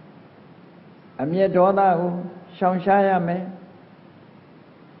အမျက်ဒေါသကိုရှောင်ရှားရမယ်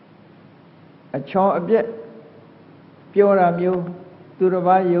အချောအပြက်ပြောတာမျိုးသူတစ်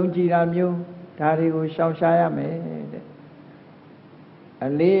ပါးယုံကြည်တာမျိုးဒါတွေကိုရှောင်ရှားရမယ်တဲ့အ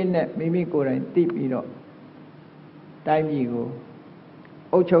လေးနဲ့မိမိကိုယ်တိုင်သိပြီးတော့တိုင်းပြည်ကို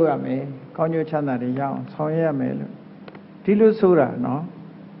အုပ်ချုပ်ရမယ်ကောင်းကျိုးချမ်းသာတွေရအောင်ဆောင်ရွက်ရမယ်လို့ဒီလိုဆိုတာနော်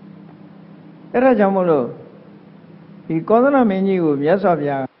အဲ့ဒါကြောင့်မို့လို့ဒီကောသလမင်းကြီးကိုမြတ်စွာဘု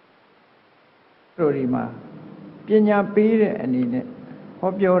ရားတို့ဒီမှာပညာပေးတဲ့အနေနဲ့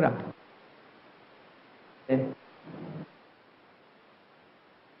ဟောပြောတာ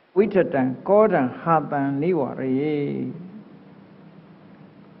ဝိထတံကောဒံဟာတံနိဝရေ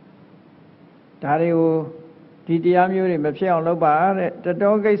ဒါတွေကိုဒီတရားမျိုးတွေမဖြစ်အောင်လုပ်ပါတဲ့တ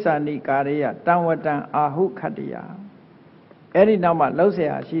တောကိစ္ဆာနိကာရိယတံဝတံအာဟုခတ္တယအဲ့ဒီနောက်မှလှုပ်เสี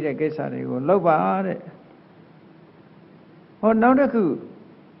ยရှိတဲ့ကိစ္စတွေကိုလုပ်ပါတဲ့ဟောနောက်တစ်ခု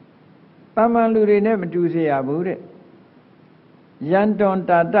တာမန်လူတွေနဲ့မတူเสียဘူးတဲ့ယန္တွန်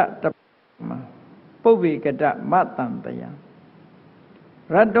တာတပုပ္ပေကတမတံတယံ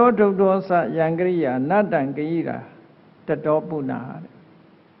ရတ္တောဒုဒောသယံကရိယာနတ္တံကိရာတတောပုဏ္ဏတဲ့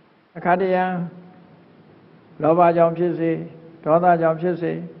အခါတရံလောဘကြောင့်ဖြစ်စေဒေါသကြောင့်ဖြစ်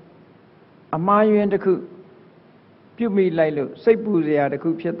စေအမှားယွင်းတစ်ခုပြုမိလိုက်လို့စိတ်ပူစရာတစ်ခု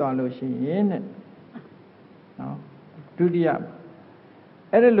ဖြစ်သွားလို့ရှိရင်တဲ့နော်ဒုတိယ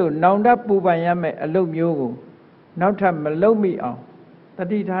အဲ့ဒါလို့နောင်တပူပန်ရမယ်အလုပ်မျိုးကိုနောက်ထပ်မလုပ်မိအောင်တ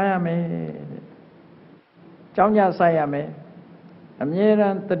တိထားရမယ်တဲ့ကြောင်းကြဆိုင်ရမယ်အမြဲတ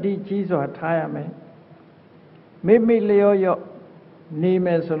မ်းတတိကြီးစွာထားရမယ်မိမိလျော့ရော့နေမ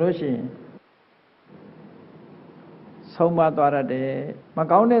ယ်ဆိုလို့ရှိရင်ဆုံးမသွားရတယ်မ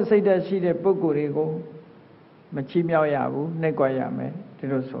ကောင်းတဲ့စိတ်ဓာတ်ရှိတဲ့ပုဂ္ဂိုလ်တွေကိုမချီးမြှောက်ရဘူးနှိပ်ကွက်ရမယ်ဒီ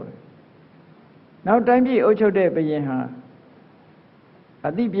လိုဆိုတယ်နောက်တိုင်းပြည်အုပ်ချုပ်တဲ့ဘုရင်ဟာ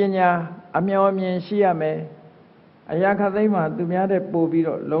အသိပညာအမျှော်အမြင်ရှိရမယ်အရာခသိမ်းမှာသူများတဲ့ပို့ပြီး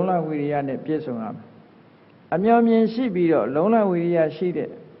တော့လုံလဝိရိယနဲ့ပြည့်စုံရမယ်အမျှော်အမြင်ရှိပြီးတော့လုံလဝိရိယရှိတဲ့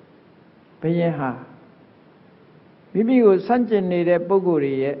ဘုရင်ဟာမိမိကိုစန့်ကျင်နေတဲ့ပုဂ္ဂိုလ်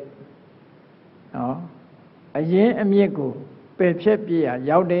တွေရဲ့နော်အရင်အမြင့်ကိုပယ်ဖြတ်ပြရ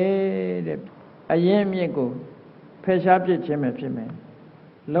ရောက်တယ်တဲ့အရင်အမြင့်ကိုဖယ်ရှားပြစ်ခြင်းပဲဖြစ်မယ်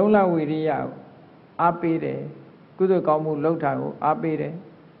လုံလဝိရိယကိုအားပေးတယ်ကုသိုလ်ကောင်းမှုလုပ်တာကိုအားပေးတယ်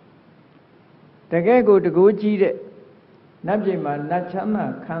တကယ်ကိုတကူကြီးတဲ့နတ်ပြည်မှာနတ်ချမ်းသာ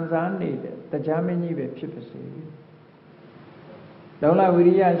ခံစားနေတဲ့တရားမင်းကြီးပဲဖြစ်ပါစေလုံလဝိ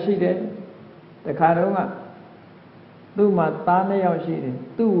ရိယရှိတယ်တခါတော့ကသူ့မှာသားနှစ်ယောက်ရှိတယ်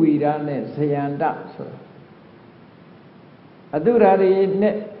သူဝီရနဲ့ဇယန္တဆိုတာအတုရာတွေ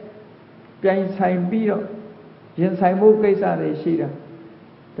နဲ့ပြိုင်ဆိုင်ပြီးတော့ရင်ဆိုင်ဖို့ကိစ္စတွေရှိတာ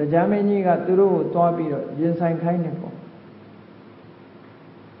တရားမင်းကြီးကသူတို့ကိုသွားပြီးတော့ရင်ဆိုင်ခိုင်းတယ်ပေါ့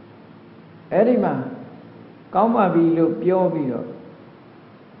အဲ့ဒီမှာကောင်းပါပြီလို့ပြောပြီးတော့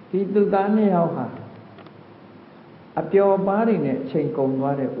ဒီသူသားနှစ်ယောက်ဟာအပျော်ပါးတွေနဲ့အချိန်ကုန်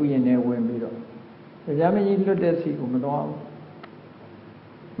သွားတဲ့ဥယျာဉ်ထဲဝင်ပြီးတော့တရားမင်းကြီးလွတ်တဲ့စီကိုမသွားဘူး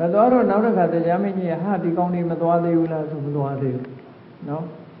မသွားတော့နောက်တစ်ခါတရားမင်းကြီးကဟာဒီကောင်းလေးမသွားသေးဘူးလားဆိုမသွားသေးဘူးနော်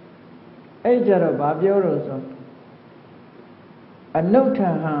အဲ့ကြတော့ဗာပြောတော့ဆိုအနုဋ္ဌ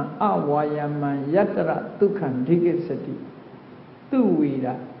ဟံအဝါယမံယတ္တရဒုက္ခံဒိကိစ္စတိသူဝီရ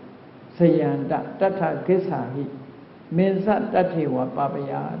ဇယန္တတထကိစ္ဆာဟိမင်းစတတ္ထေဝပပ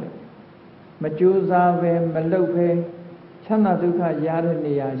ယတဲ့မကြိုးစားပဲမလုပ်ပဲချမ်းသာဒုက္ခရတဲ့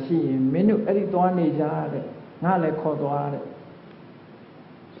နေရာရှိရင်မင်းတို့အဲ့ဒီသွားနေကြတဲ့ငါလည်းခေါ်သွားတဲ့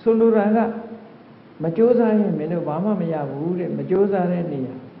ဆိုလိုတာကမကြိုးစားရင်မင်းတို့ဘာမှမရဘူးတဲ့မကြိုးစားတဲ့နေ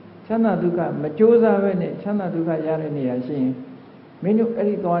ရာချမ်းသာဒုက္ခမကြိုးစားပဲနဲ့ချမ်းသာဒုက္ခရတဲ့နေရာရှိရင်မင်းတို့အဲ့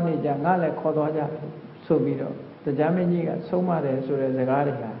ဒီသွားနေကြငါလည်းခေါ်သွားကြဆိုပြီးတော့တရားမင်းကြီးကဆုံးမတယ်ဆိုတဲ့စကား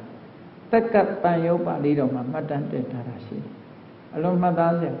တွေဟာတက္ကပံယောပါဠိတော်မှာမှတ်တမ်းတင်ထားတာရှိတယ်အလုံးမှတ်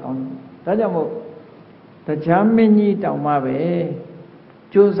သားစရာကောင်းတယ်ဒါကြောင့်မို့တရားမင်းကြီးတောင်မှပဲ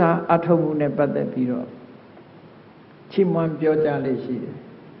ကြိုးစားအထောက်မှုနဲ့ပတ်သက်ပြီးတော့ချီးမွမ်းပြောကြလိမ့်ရှိတယ်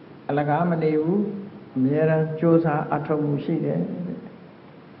အလကားမနေဘူးအမြဲတမ်းကြိုးစားအထောက်မှုရှိတယ်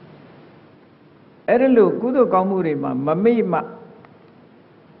အဲ့ဒါလို့ကုသိုလ်ကောင်းမှုတွေမှာမမေ့မ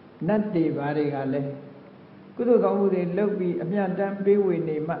နတ်တွေဘာတွေကလည်းကုသိုလ်ကောင်းမှုတွေလုပ်ပြီးအမြတ်တမ်းပေးဝေ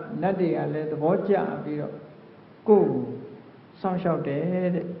နေမှနတ်တွေကလည်းသဘောကျပြီးတော့ကိုယ်ကိုစောင့်ရှောက်တယ်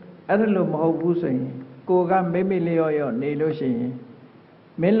တဲ့အဲ့ဒါလို့မဟုတ်ဘူးဆိုရင်ကိုကမိမိလျော့ရော့နေလို့ရှိရင်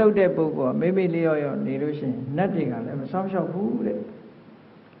မင်းလုပ်တဲ့ပုဂ္ဂိုလ်ကမိမိလျော့ရော့နေလို့ရှိရင်နတ်တွေကလည်းမစောင့်ရှောက်ဘူးတဲ့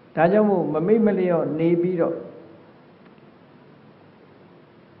ဒါကြောင့်မို့မမိမလျော့နေပြီးတော့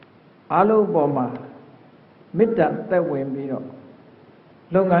အလုံးပေါ်မှာမေတ္တာသက်ဝင်ပြီးတော့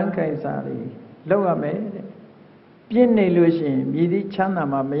လုပ်ငန်းကိစ္စတွေလုပ်ရမယ်တဲ့ ပြင်းနေလို့ရှိရင်မြည်သည့်ချမ်းသာ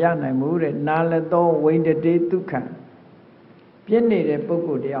မှမရနိုင်ဘူးတဲ့နာလသောဝိန္ဒတေဒုက္ခပြင်းနေတဲ့ပုဂ္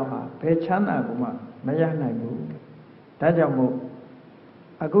ဂိုလ်တယောက်ဟာဘယ်ချမ်းသာကိုမှမရနိုင်ဘူးဒါကြောင့်မို့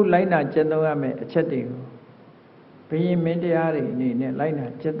အခုလိုက်နာကျင့်သုံးရမယ့်အချက်တွေကိုဘုရင်မင်းတရားတွေအနေနဲ့လိုက်နာ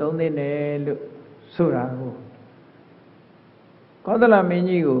ကျင့်သုံးသင့်တယ်လို့ဆိုတာကိုကောသလမင်း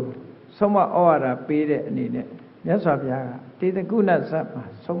ကြီးကိုဆုံးမဩဝါဒပေးတဲ့အနေနဲ့မြတ်စွာဘုရားကတေတကုဏဇတ်မှာ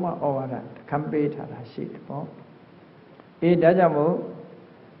ဆုံးမဩဝါဒခံပေးထားတာရှိတယ်ပေါ့ဒါကြောင့်မို့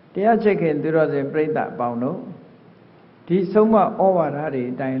တရားချစ်ခင်သူတော်စင်ပြိဿအပေါင်းတို့ဒီဆုံးမဩဝါဒတွေ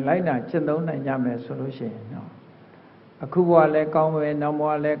အတိုင်းလိုက်နာကျင့်သုံးနိုင်ကြမယ်ဆိုလို့ရှိရင်နော်အခုဘဝလည်းကောင်းမယ်နောက်ဘ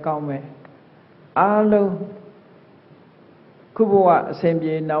ဝလည်းကောင်းမယ်အားလုံးခုဘဝအစဉ်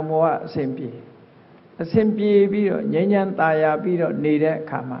ပြေနောက်ဘဝအစဉ်ပြေပြီးတော့ငြိမ်းချမ်းသာယာပြီးတော့နေတဲ့အ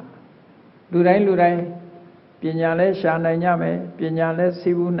ခါမှာလူတိုင်းပညာလည်းရှာနိုင်ကြမယ်ပညာလည်း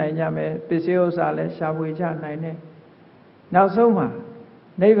စီးပူးနိုင်ကြမယ်ပစ္စည်းဥစ္စာလည်းရှာဖွေကြနိုင်တယ်နောက်ဆုံးမှာ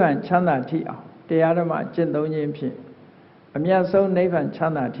နိဗ္ဗာန်ချမ်းသာထိအောင်တရားဓမ္မကျင့်သုံးခြင်းဖြင့်အမြတ်ဆုံးနိဗ္ဗာန်ချ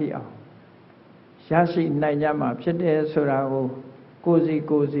မ်းသာထိအောင်ရရှိနိုင်ကြမှာဖြစ်တယ်ဆိုတာကိုကို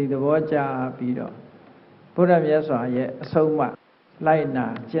ယ်စီသဘောကျပြီးတော့ဘုရားမြတ်စွာရဲ့အဆုံးအမလိုက်နာ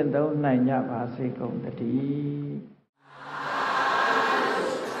ကျင့်သုံးနိုင်ကြပါစေကုန်သတည်း